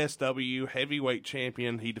two-time ASW heavyweight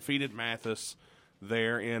champion. He defeated Mathis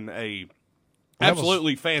there in a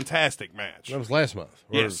absolutely fantastic match. That was last month.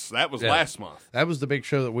 Yes, that was last month. That was the big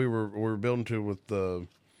show that we were building to with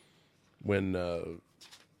when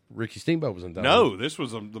Ricky Steamboat was in town. No, this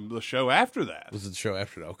was the show after that. Was it the show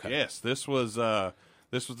after that? Okay. Yes, this was the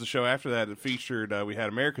show after that. It featured we had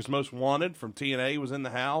America's Most Wanted from TNA was in the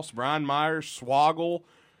house. Brian Myers, Swoggle,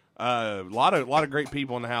 a lot of great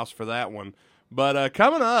people in the house for that one. But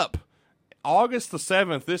coming up, August the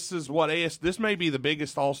 7th, this may be the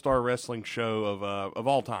biggest All-Star Wrestling show of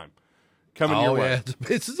all time. Coming your way. Yeah.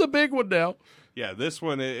 This is a big one now. Yeah, this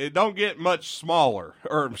one, it don't get much smaller,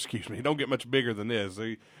 or excuse me, it don't get much bigger than this.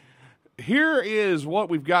 Here is what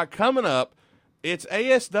we've got coming up. It's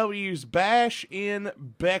ASW's Bash in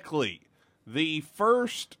Beckley. The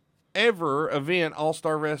first ever event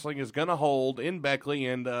All-Star Wrestling is going to hold in Beckley,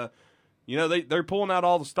 and they're pulling out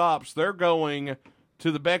all the stops. They're going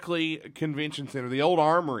to the Beckley Convention Center, the old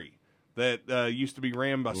armory that used to be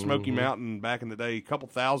ran by Smoky Mountain back in the day. A couple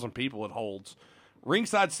thousand people it holds.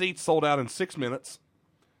 Ringside seats sold out in 6 minutes.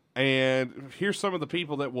 And here's some of the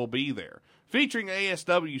people that will be there. Featuring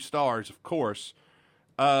ASW stars, of course,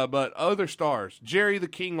 but other stars. Jerry the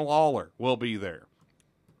King Lawler will be there.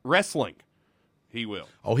 Wrestling, he will.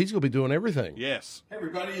 Oh, he's going to be doing everything. Yes. Hey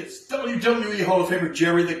everybody, it's WWE Hall of Famer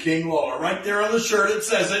Jerry the King Lawler. Right there on the shirt it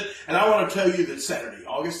says it. And I want to tell you that Saturday,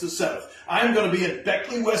 August the 7th, I'm going to be in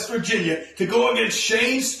Beckley, West Virginia to go against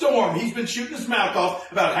Shane Storm. He's been shooting his mouth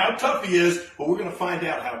off about how tough he is, but we're going to find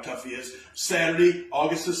out how tough he is Saturday,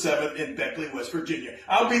 August the 7th in Beckley, West Virginia.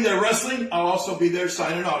 I'll be there wrestling. I'll also be there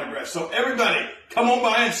signing autographs. So everybody, come on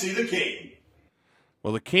by and see the King.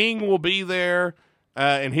 Well, the King will be there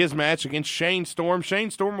in his match against Shane Storm. Shane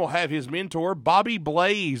Storm will have his mentor, Bobby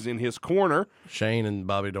Blaze, in his corner. Shane and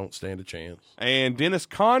Bobby don't stand a chance. And Dennis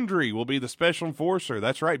Condrey will be the special enforcer.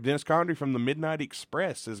 That's right. Dennis Condrey from the Midnight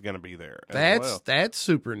Express is going to be there. That's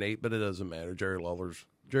super neat, but it doesn't matter. Jerry Lawler's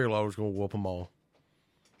going to whoop them all.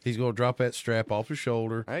 He's going to drop that strap off his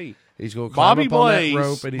shoulder. Hey, he's going to climb up on that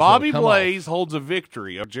rope. And Bobby Blaze holds a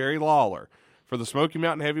victory of Jerry Lawler for the Smoky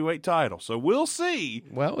Mountain Heavyweight title. So we'll see.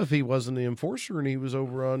 Well, if he wasn't the enforcer and he was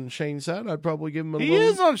over on Shane's side, I'd probably give him a little. He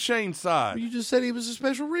is on Shane's side. You just said he was a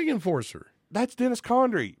special ring enforcer. That's Dennis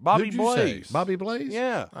Condrey. Bobby Who'd you Blaze. say? Bobby Blaze?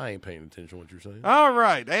 Yeah. I ain't paying attention to what you're saying. All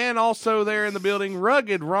right. And also there in the building,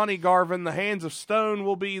 rugged Ronnie Garvin, the Hands of Stone,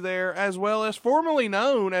 will be there, as well as formerly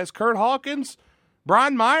known as Kurt Hawkins.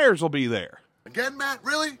 Brian Myers will be there. Again, Matt,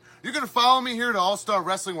 really? You're going to follow me here to All-Star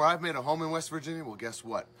Wrestling where I've made a home in West Virginia? Well, guess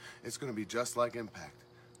what? It's going to be just like Impact.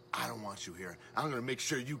 I don't want you here. I'm going to make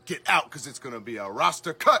sure you get out because it's going to be a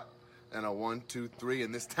roster cut and a 1, 2, 3,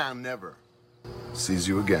 and this time never sees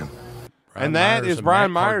you again. And that is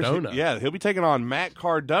Brian Myers. Yeah, he'll be taking on Matt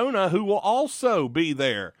Cardona, who will also be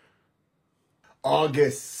there.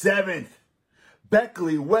 August 7th,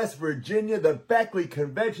 Beckley, West Virginia, the Beckley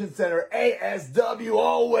Convention Center, ASW,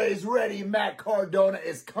 always ready. Matt Cardona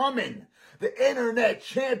is coming. The internet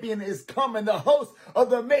champion is coming. The host of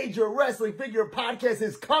the Major Wrestling Figure Podcast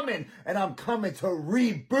is coming. And I'm coming to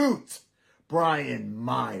reboot Brian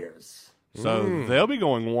Myers. So they'll be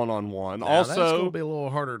going one-on-one. Also, that's going to be a little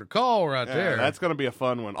harder to call right there. That's going to be a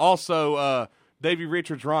fun one. Also, Davey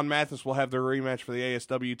Richards, Ron Mathis will have their rematch for the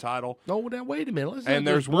ASW title. Oh, now wait a minute. Let's and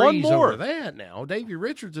not there's just one breeze more. Over that now. Davey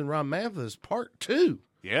Richards and Ron Mathis, part 2.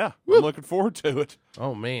 Yeah, I'm looking forward to it.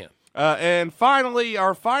 Oh, man. And finally,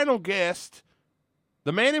 our final guest,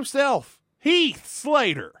 the man himself, Heath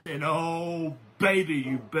Slater. And oh, baby,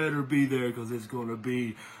 you better be there because it's going to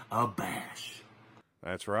be a bash.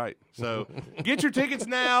 That's right. So get your tickets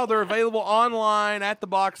now. They're available online at the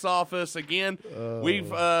box office. Again, we've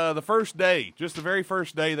the first day, just the very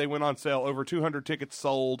first day they went on sale, over 200 tickets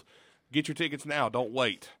sold. Get your tickets now. Don't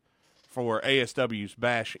wait for ASW's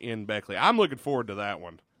Bash in Beckley. I'm looking forward to that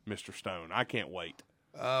one, Mr. Stone. I can't wait.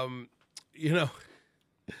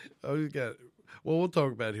 We'll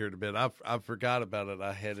talk about it here in a bit. I forgot about it.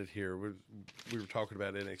 I had it here. We were talking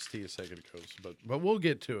about NXT a second ago, but we'll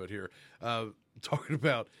get to it here. Talking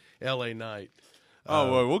about LA Knight.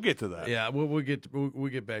 Well, we'll get to that. Yeah, we'll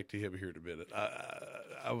get back to him here in a minute.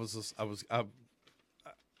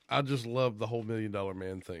 I just love the whole $1 Million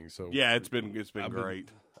Man thing. So yeah, it's been great.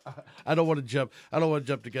 I don't want to jump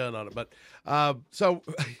the gun on it, but so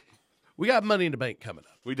we got Money in the Bank coming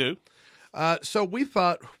up. We do. So we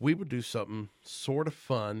thought we would do something sort of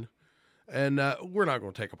fun, and we're not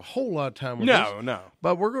going to take up a whole lot of time with this. No.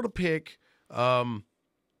 But we're going to pick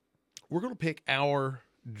our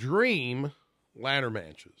dream ladder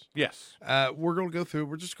matches. Yes. We're going to go through.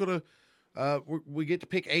 We're just going to we get to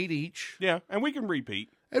pick 8 each. Yeah, and we can repeat.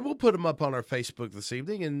 And we'll put them up on our Facebook this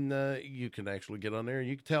evening, and you can actually get on there and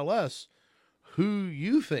you can tell us who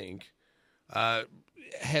you think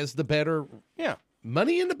has the better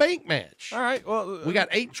Money in the Bank match. All right. Well, we got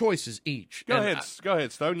 8 choices each. Go ahead,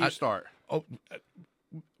 Stone. You start. Oh,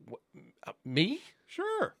 me?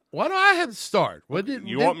 Sure. Why do I have to start?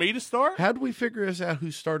 You want me to start? How did we figure this out? Who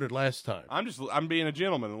started last time? I'm being a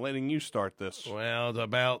gentleman and letting you start this. Well, it's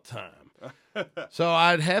about time. So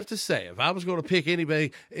I'd have to say, if I was going to pick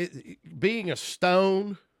anybody, being a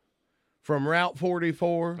Stone from Route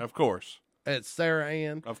 44, of course, at Sarah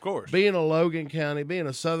Ann, of course, being a Logan County, being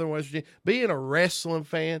a Southern West Virginia, being a wrestling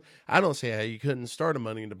fan, I don't see how you couldn't start a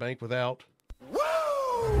Money in the Bank without.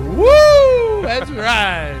 Woo! That's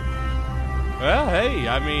right. Well, hey,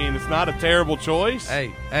 I mean, it's not a terrible choice.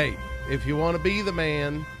 Hey, if you want to be the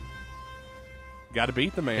man, got to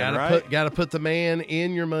beat the man, right? Got to put the man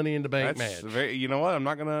in your Money in the Bank That's match. You know what? I'm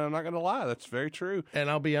not gonna lie. That's very true. And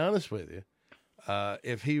I'll be honest with you,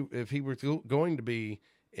 if he were going to be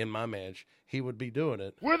in my match, he would be doing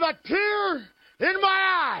it with a tear in my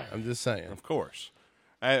eye. I'm just saying, of course.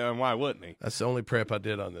 And why wouldn't he? That's the only prep I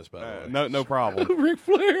did on this, by the way. No problem. Ric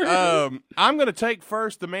Flair. I'm going to take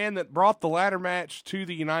first the man that brought the ladder match to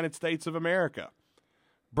the United States of America,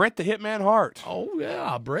 Bret the Hitman Hart. Oh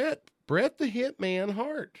yeah, Bret the Hitman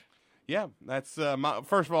Hart. Yeah, that's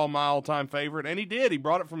first of all my all-time favorite, and he did. He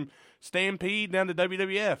brought it from Stampede down to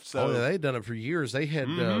WWF. So they had done it for years. They had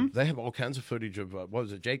they have all kinds of footage of what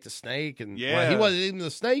was it, Jake the Snake, and yeah, he wasn't even the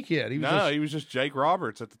Snake yet. He was just Jake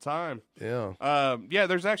Roberts at the time. Yeah,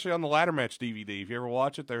 there's actually on the ladder match DVD. If you ever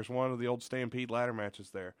watch it, there's one of the old Stampede ladder matches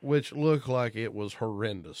there, which looked like it was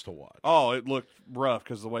horrendous to watch. Oh, it looked rough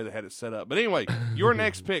because of the way they had it set up. But anyway, your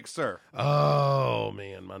next pick, sir. Oh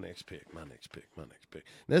man, my next pick.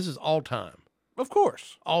 This is all time. Of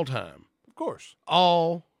course, all time. Of course,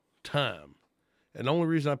 all time. And the only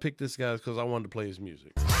reason I picked this guy is because I wanted to play his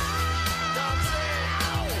music.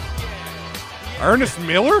 Ernest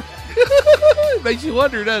Miller? Makes you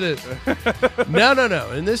wonder, doesn't it?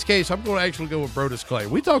 No. In this case, I'm going to actually go with Brodus Clay.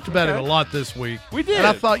 We talked about it a lot this week. We did. And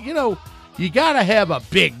I thought, you got to have a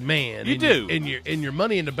big man in your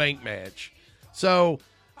Money in the Bank match. So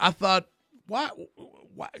I thought, why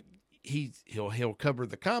he'll cover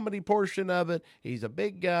the comedy portion of it. He's a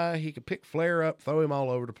big guy. He could pick Flair up, throw him all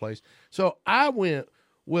over the place. So I went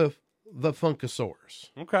with the Funkasaurus.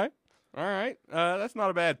 Okay. All right. That's not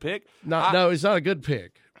a bad pick. No, it's not a good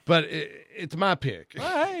pick, but it's my pick.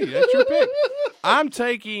 Hey, that's your pick. I'm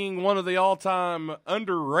taking one of the all-time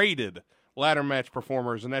underrated ladder match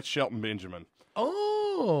performers, and that's Shelton Benjamin.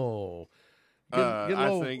 Oh. I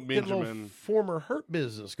think Benjamin, get a little former Hurt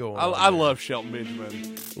Business going on. I love Shelton Benjamin.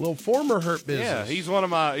 A little former Hurt Business. Yeah, he's one of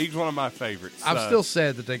my favorites. I'm still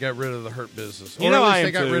sad that they got rid of the Hurt Business. Or at least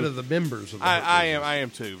they got rid of the members of the Hurt Business. I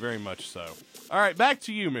am too, very much so. All right, back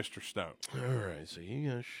to you, Mr. Stone. All right, so you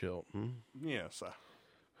got Shelton. Yes.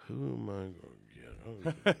 Who am I going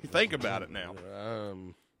to get? Think about it now.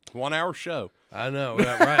 1 hour show. I know,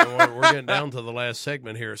 right? We're getting down to the last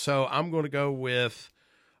segment here, so I'm going to go with.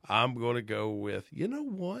 You know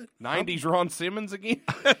what? 90s Ron Simmons again?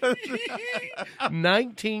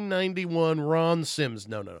 1991 Ron Simmons.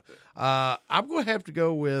 No. I'm going to have to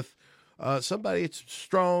go with somebody that's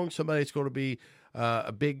strong, somebody that's going to be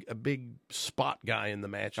a big spot guy in the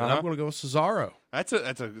match. And I'm going to go with Cesaro. That's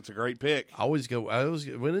a great pick. I always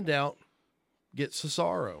when in doubt, get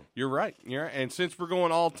Cesaro. You're right. And since we're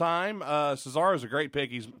going all time, Cesaro's a great pick.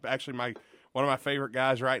 He's actually one of my favorite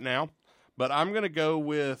guys right now. But I'm going to go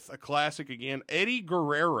with a classic again, Eddie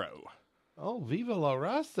Guerrero. Oh, Viva la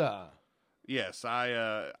Raza. Yes,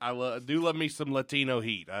 I do love me some Latino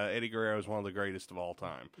heat. Eddie Guerrero is one of the greatest of all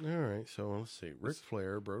time. All right, so let's see. Ric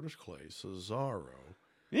Flair, Brodus Clay, Cesaro.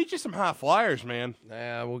 Need you some high flyers, man.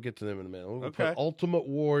 Nah, we'll get to them in a minute. We'll okay. put Ultimate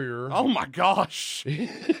Warrior. Oh, my gosh.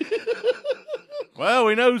 Well,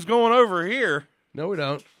 we know who's going over here. No, we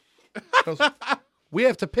don't. We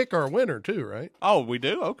have to pick our winner too, right? Oh, we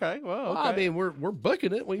do? Okay. Well, okay. I mean, we're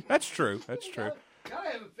booking it. That's true. That's true.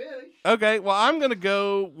 I haven't finished. Okay, well, I'm going to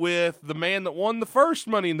go with the man that won the first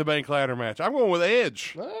Money in the Bank ladder match. I'm going with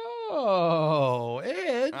Edge. Oh,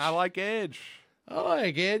 Edge. I like Edge. I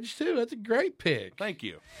like Edge, too. That's a great pick. Thank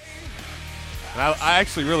you. And I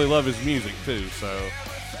actually really love his music, too, so.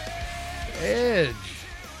 Edge,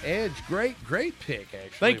 great pick,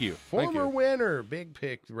 actually. Thank you. Former winner, big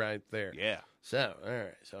pick right there. Yeah. So, all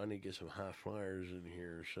right. So I need to get some high flyers in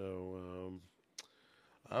here. So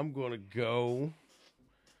I'm going to go.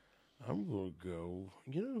 You know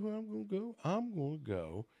who I'm going to go? I'm going to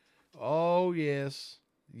go. Oh, yes.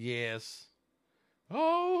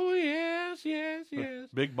 Oh, yes.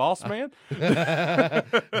 Big boss man? No,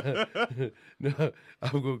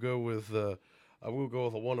 I'm going to go with a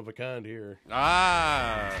one-of-a-kind here.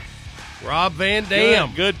 Rob Van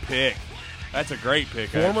Dam. Good pick. That's a great pick.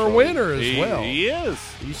 Former winner as well. He is.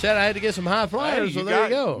 You said I had to get some high flyers, so there you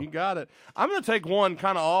go. You got it. I'm going to take one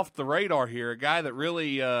kind of off the radar here, a guy that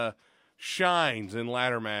really shines in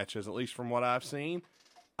ladder matches, at least from what I've seen.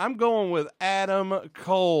 I'm going with Adam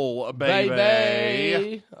Cole,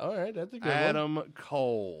 baby. All right, that's a good one. Adam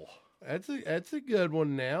Cole. That's a good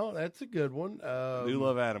one now. That's a good one. Do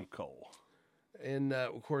love Adam Cole. And,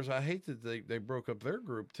 of course, I hate that they broke up their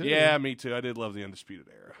group, too. Yeah, me too. I did love the Undisputed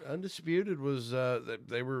Era. Undisputed was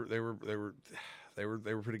they were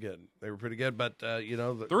pretty good. They were pretty good, but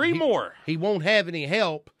three more. He won't have any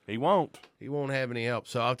help. He won't have any help.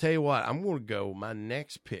 So I'll tell you what. I'm going to go with my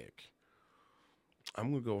next pick.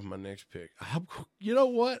 You know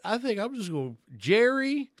what? I think I'm just going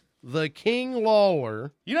Jerry the King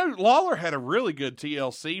Lawler. Lawler had a really good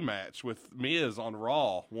TLC match with Miz on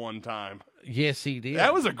Raw one time. Yes, he did.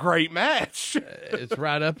 That was a great match. It's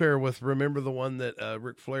right up there with remember the one that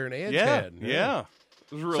Ric Flair and Edge had. Yeah.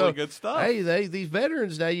 It was really good stuff. Hey, these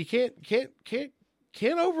veterans now, you can't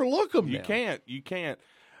overlook them. You can't.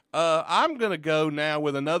 I'm gonna go now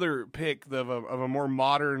with another pick of a more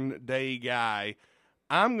modern day guy.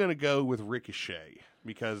 I'm gonna go with Ricochet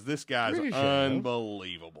because this guy's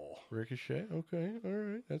unbelievable. Ricochet, okay, all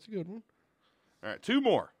right, that's a good one. All right, two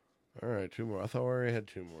more. I thought I already had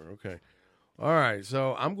two more. Okay. All right,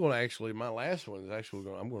 so I'm going to my last one is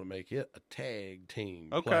I'm going to make it a tag team.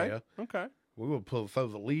 Okay. We're going to throw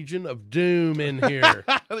the Legion of Doom in here.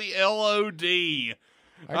 The LOD.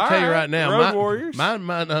 I can tell you right now, Road Warriors. Mine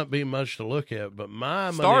might not be much to look at, but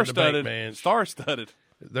my Money in the Bank match, star-studded.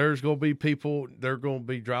 There's going to be people, they're going to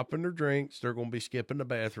be dropping their drinks, they're going to be skipping the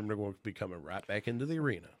bathroom, they're going to be coming right back into the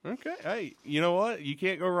arena. Okay, hey, you know what? You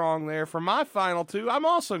can't go wrong there. For my final two, I'm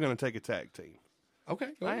also going to take a tag team. Okay,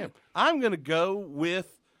 go ahead. I'm going to go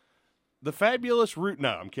with the Fabulous Root. No,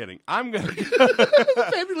 I'm kidding. I'm going to go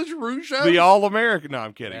Fabulous Root Show? The All-American. No,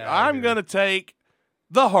 I'm kidding. Yeah, I'm going to take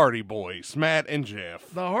the Hardy Boys, Matt and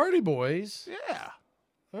Jeff. The Hardy Boys? Yeah.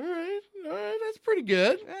 All right, that's pretty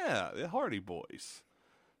good. Yeah, the Hardy Boys.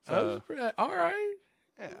 All right.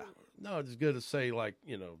 Yeah. Not as good as, say, like,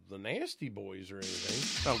 the Nasty Boys or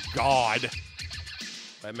anything. Oh, God.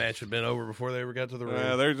 That match had been over before they ever got to the ring.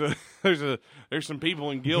 There's some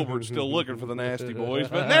people in Gilbert still looking for the Nasty Boys,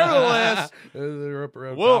 but nevertheless, they're up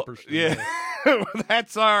around Copper Street. Yeah,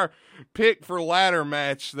 that's our pick for ladder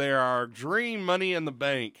match. There, our dream Money in the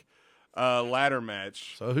Bank ladder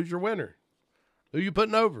match. So who's your winner? Who you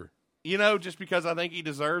putting over? Just because I think he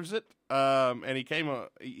deserves it, and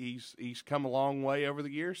he's come a long way over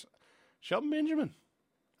the years. Shelton Benjamin.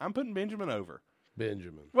 I'm putting Benjamin over.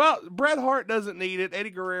 Well, Bret Hart doesn't need it.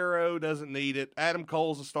 Eddie Guerrero doesn't need it. Adam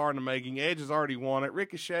Cole's a star in the making. Edge has already won it.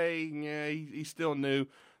 Ricochet, yeah, he's still new.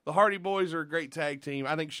 The Hardy Boys are a great tag team.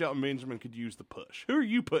 I think Shelton Benjamin could use the push. Who are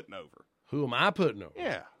you putting over? Who am I putting over?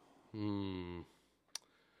 Yeah.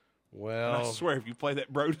 Well, and I swear, if you play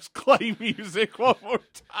that Brodus Clay music one more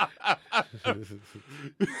time,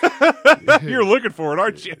 you're looking for it,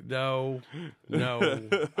 aren't you? No.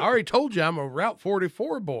 I already told you I'm a Route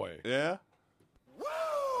 44 boy. Yeah.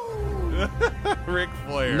 Ric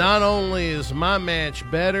Flair. Not only is my match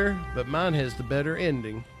better, but mine has the better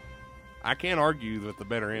ending. I can't argue with the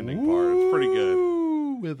better ending part. It's pretty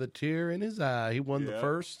good. With a tear in his eye, he won the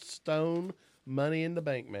first Stone Money in the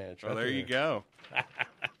Bank match. Right there you go.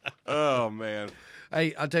 Oh, man.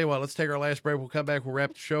 Hey, I'll tell you what, let's take our last break. We'll come back. We'll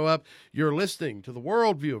wrap the show up. You're listening to the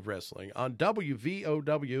Worldview of Wrestling on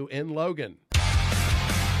WVOW in Logan.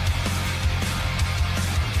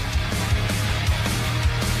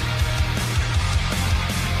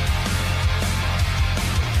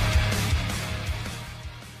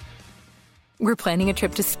 We're planning a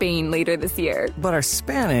trip to Spain later this year. But our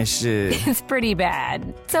Spanish is pretty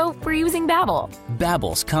bad. So we're using Babbel.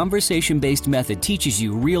 Babbel's conversation-based method teaches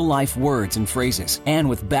you real-life words and phrases. And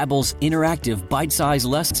with Babbel's interactive, bite-sized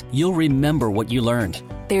lessons, you'll remember what you learned.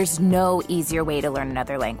 There's no easier way to learn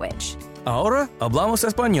another language. Ahora hablamos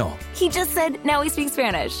español. He just said, now we speak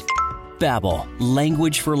Spanish. Babbel,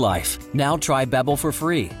 language for life. Now try Babbel for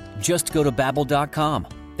free. Just go to Babbel.com.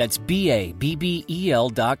 That's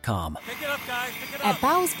BABBEL.com. At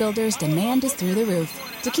Bowles Builders, demand is through the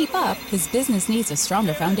roof. To keep up, his business needs a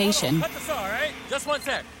stronger foundation. Cut the saw, all right? Just one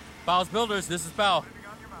sec. Bowles Builders, this is Bow.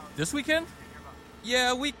 This weekend?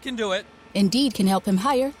 Yeah, we can do it. Indeed can help him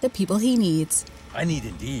hire the people he needs. I need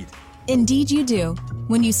Indeed. Indeed you do.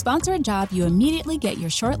 When you sponsor a job, you immediately get your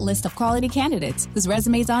short list of quality candidates whose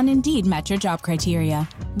resumes on Indeed match your job criteria.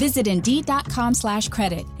 Visit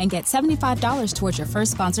Indeed.com/credit and get $75 towards your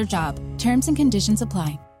first sponsored job. Terms and conditions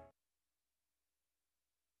apply.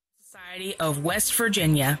 Society of West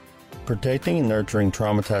Virginia. Protecting and nurturing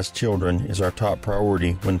traumatized children is our top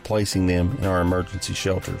priority when placing them in our emergency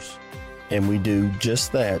shelters. And we do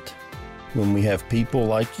just that when we have people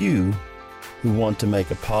like you who want to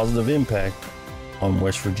make a positive impact on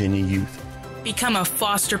West Virginia youth. Become a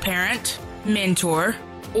foster parent, mentor,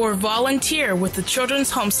 or volunteer with the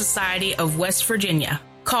Children's Home Society of West Virginia.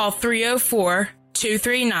 Call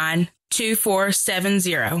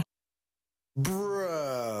 304-239-2470.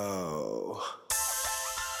 Bro.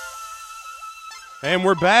 And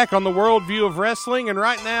we're back on the Worldview of Wrestling, and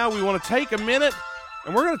right now we want to take a minute,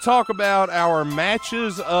 and we're going to talk about our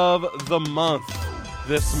matches of the month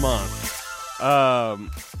this month.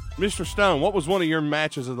 Mr. Stone, what was one of your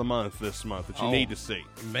matches of the month this month that you need to see?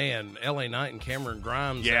 Man, LA Knight and Cameron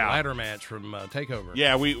Grimes, that ladder match from TakeOver.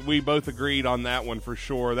 Yeah, we both agreed on that one for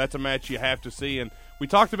sure. That's a match you have to see, and we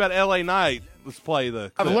talked about LA Knight. Let's play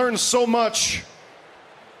the clip. I've learned so much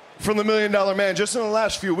from the $1 Million Man just in the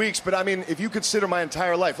last few weeks, but I mean, if you consider my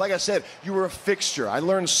entire life, like I said, you were a fixture. I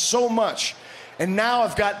learned so much, and now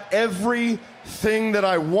I've got everything that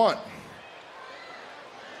I want.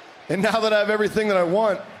 And now that I have everything that I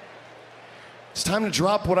want, it's time to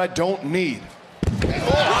drop what I don't need.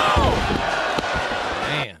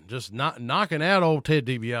 Man, just knocking out old Ted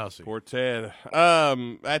DiBiase. Poor Ted.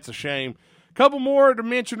 That's a shame. Couple more to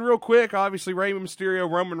mention real quick. Obviously, Rey Mysterio,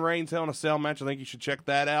 Roman Reigns, Hell in a Cell match. I think you should check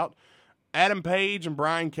that out. Adam Page and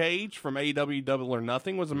Brian Cage from AEW Double or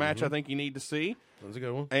Nothing was a match I think you need to see. That was a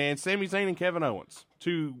good one. And Sami Zayn and Kevin Owens.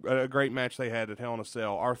 A great match they had at Hell in a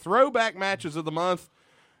Cell. Our throwback matches of the month.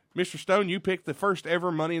 Mr. Stone, you picked the first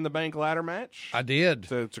ever Money in the Bank ladder match. I did.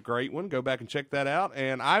 So it's a great one. Go back and check that out.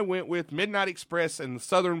 And I went with Midnight Express and the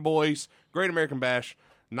Southern Boys, Great American Bash,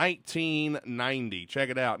 1990. Check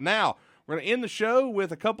it out. Now, we're going to end the show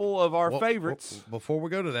with a couple of our favorites. Before we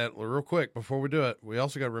go to that, real quick, before we do it, we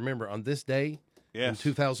also got to remember on this day in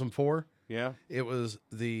 2004, it was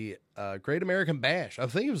the Great American Bash. I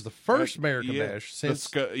think it was the first American Bash since.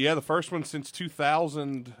 The first one since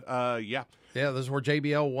 2000. Yeah, this is where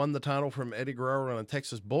JBL won the title from Eddie Guerrero in a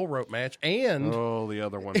Texas Bull Rope match. And the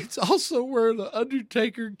other one. It's also where The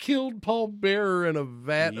Undertaker killed Paul Bearer in a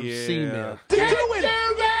vat of semen. Damn it!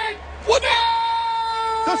 What?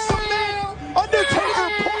 The cement! Undertaker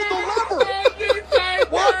pulled the lever!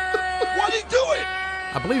 What did he do it?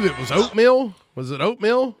 I believe it was oatmeal. Was it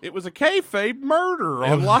oatmeal? It was a kayfabe murder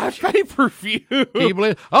on live pay-per-view. Can you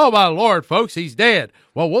believe? Oh, my Lord, folks, he's dead.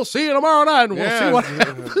 Well, we'll see you tomorrow night, and we'll see what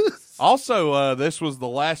happens. Also, this was the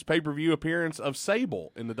last pay-per-view appearance of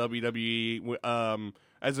Sable in the WWE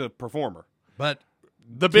as a performer. But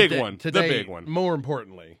the big one. More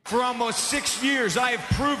importantly. For almost 6 years, I have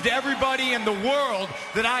proved to everybody in the world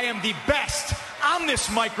that I am the best on this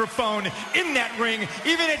microphone, in that ring,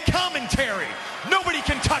 even at commentary. Nobody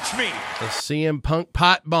can touch me. The CM Punk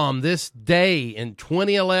pipe bomb this day in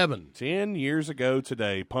 2011. 10 years ago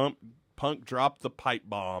today, Punk dropped the pipe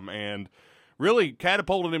bomb and really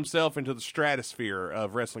catapulted himself into the stratosphere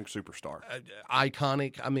of wrestling superstar.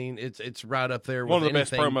 Iconic. I mean, it's right up there with one of the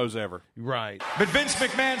anything. best promos ever. Right. But Vince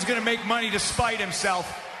McMahon's going to make money to spite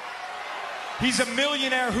himself. He's a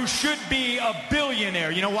millionaire who should be a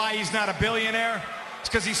billionaire. You know why he's not a billionaire? It's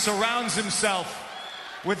because he surrounds himself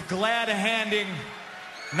with glad-handing,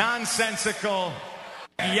 nonsensical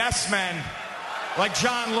yes men like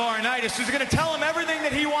John Laurinaitis, who's going to tell him everything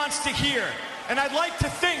that he wants to hear. And I'd like to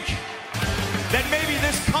think that maybe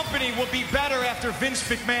this company will be better after Vince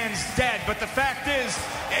McMahon's dead. But the fact is,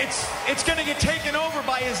 it's going to get taken over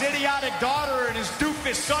by his idiotic daughter and his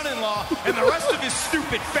doofus son-in-law and the rest of his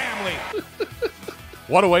stupid family.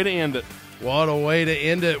 What a way to end it. What a way to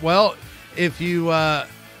end it. Well, if you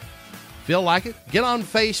feel like it, get on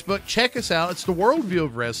Facebook. Check us out. It's the Worldview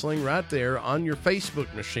of Wrestling right there on your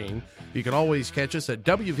Facebook machine. You can always catch us at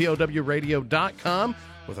WVOWradio.com.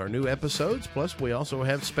 with our new episodes. Plus, we also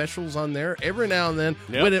have specials on there every now and then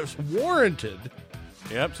when it's warranted.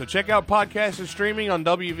 Yep, so check out podcast and streaming on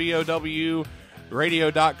WVOW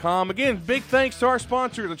radio.com. Again, big thanks to our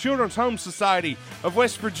sponsor, the Children's Home Society of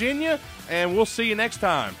West Virginia, and we'll see you next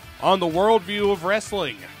time on the Worldview of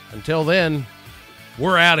Wrestling. Until then,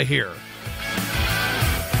 we're out of here.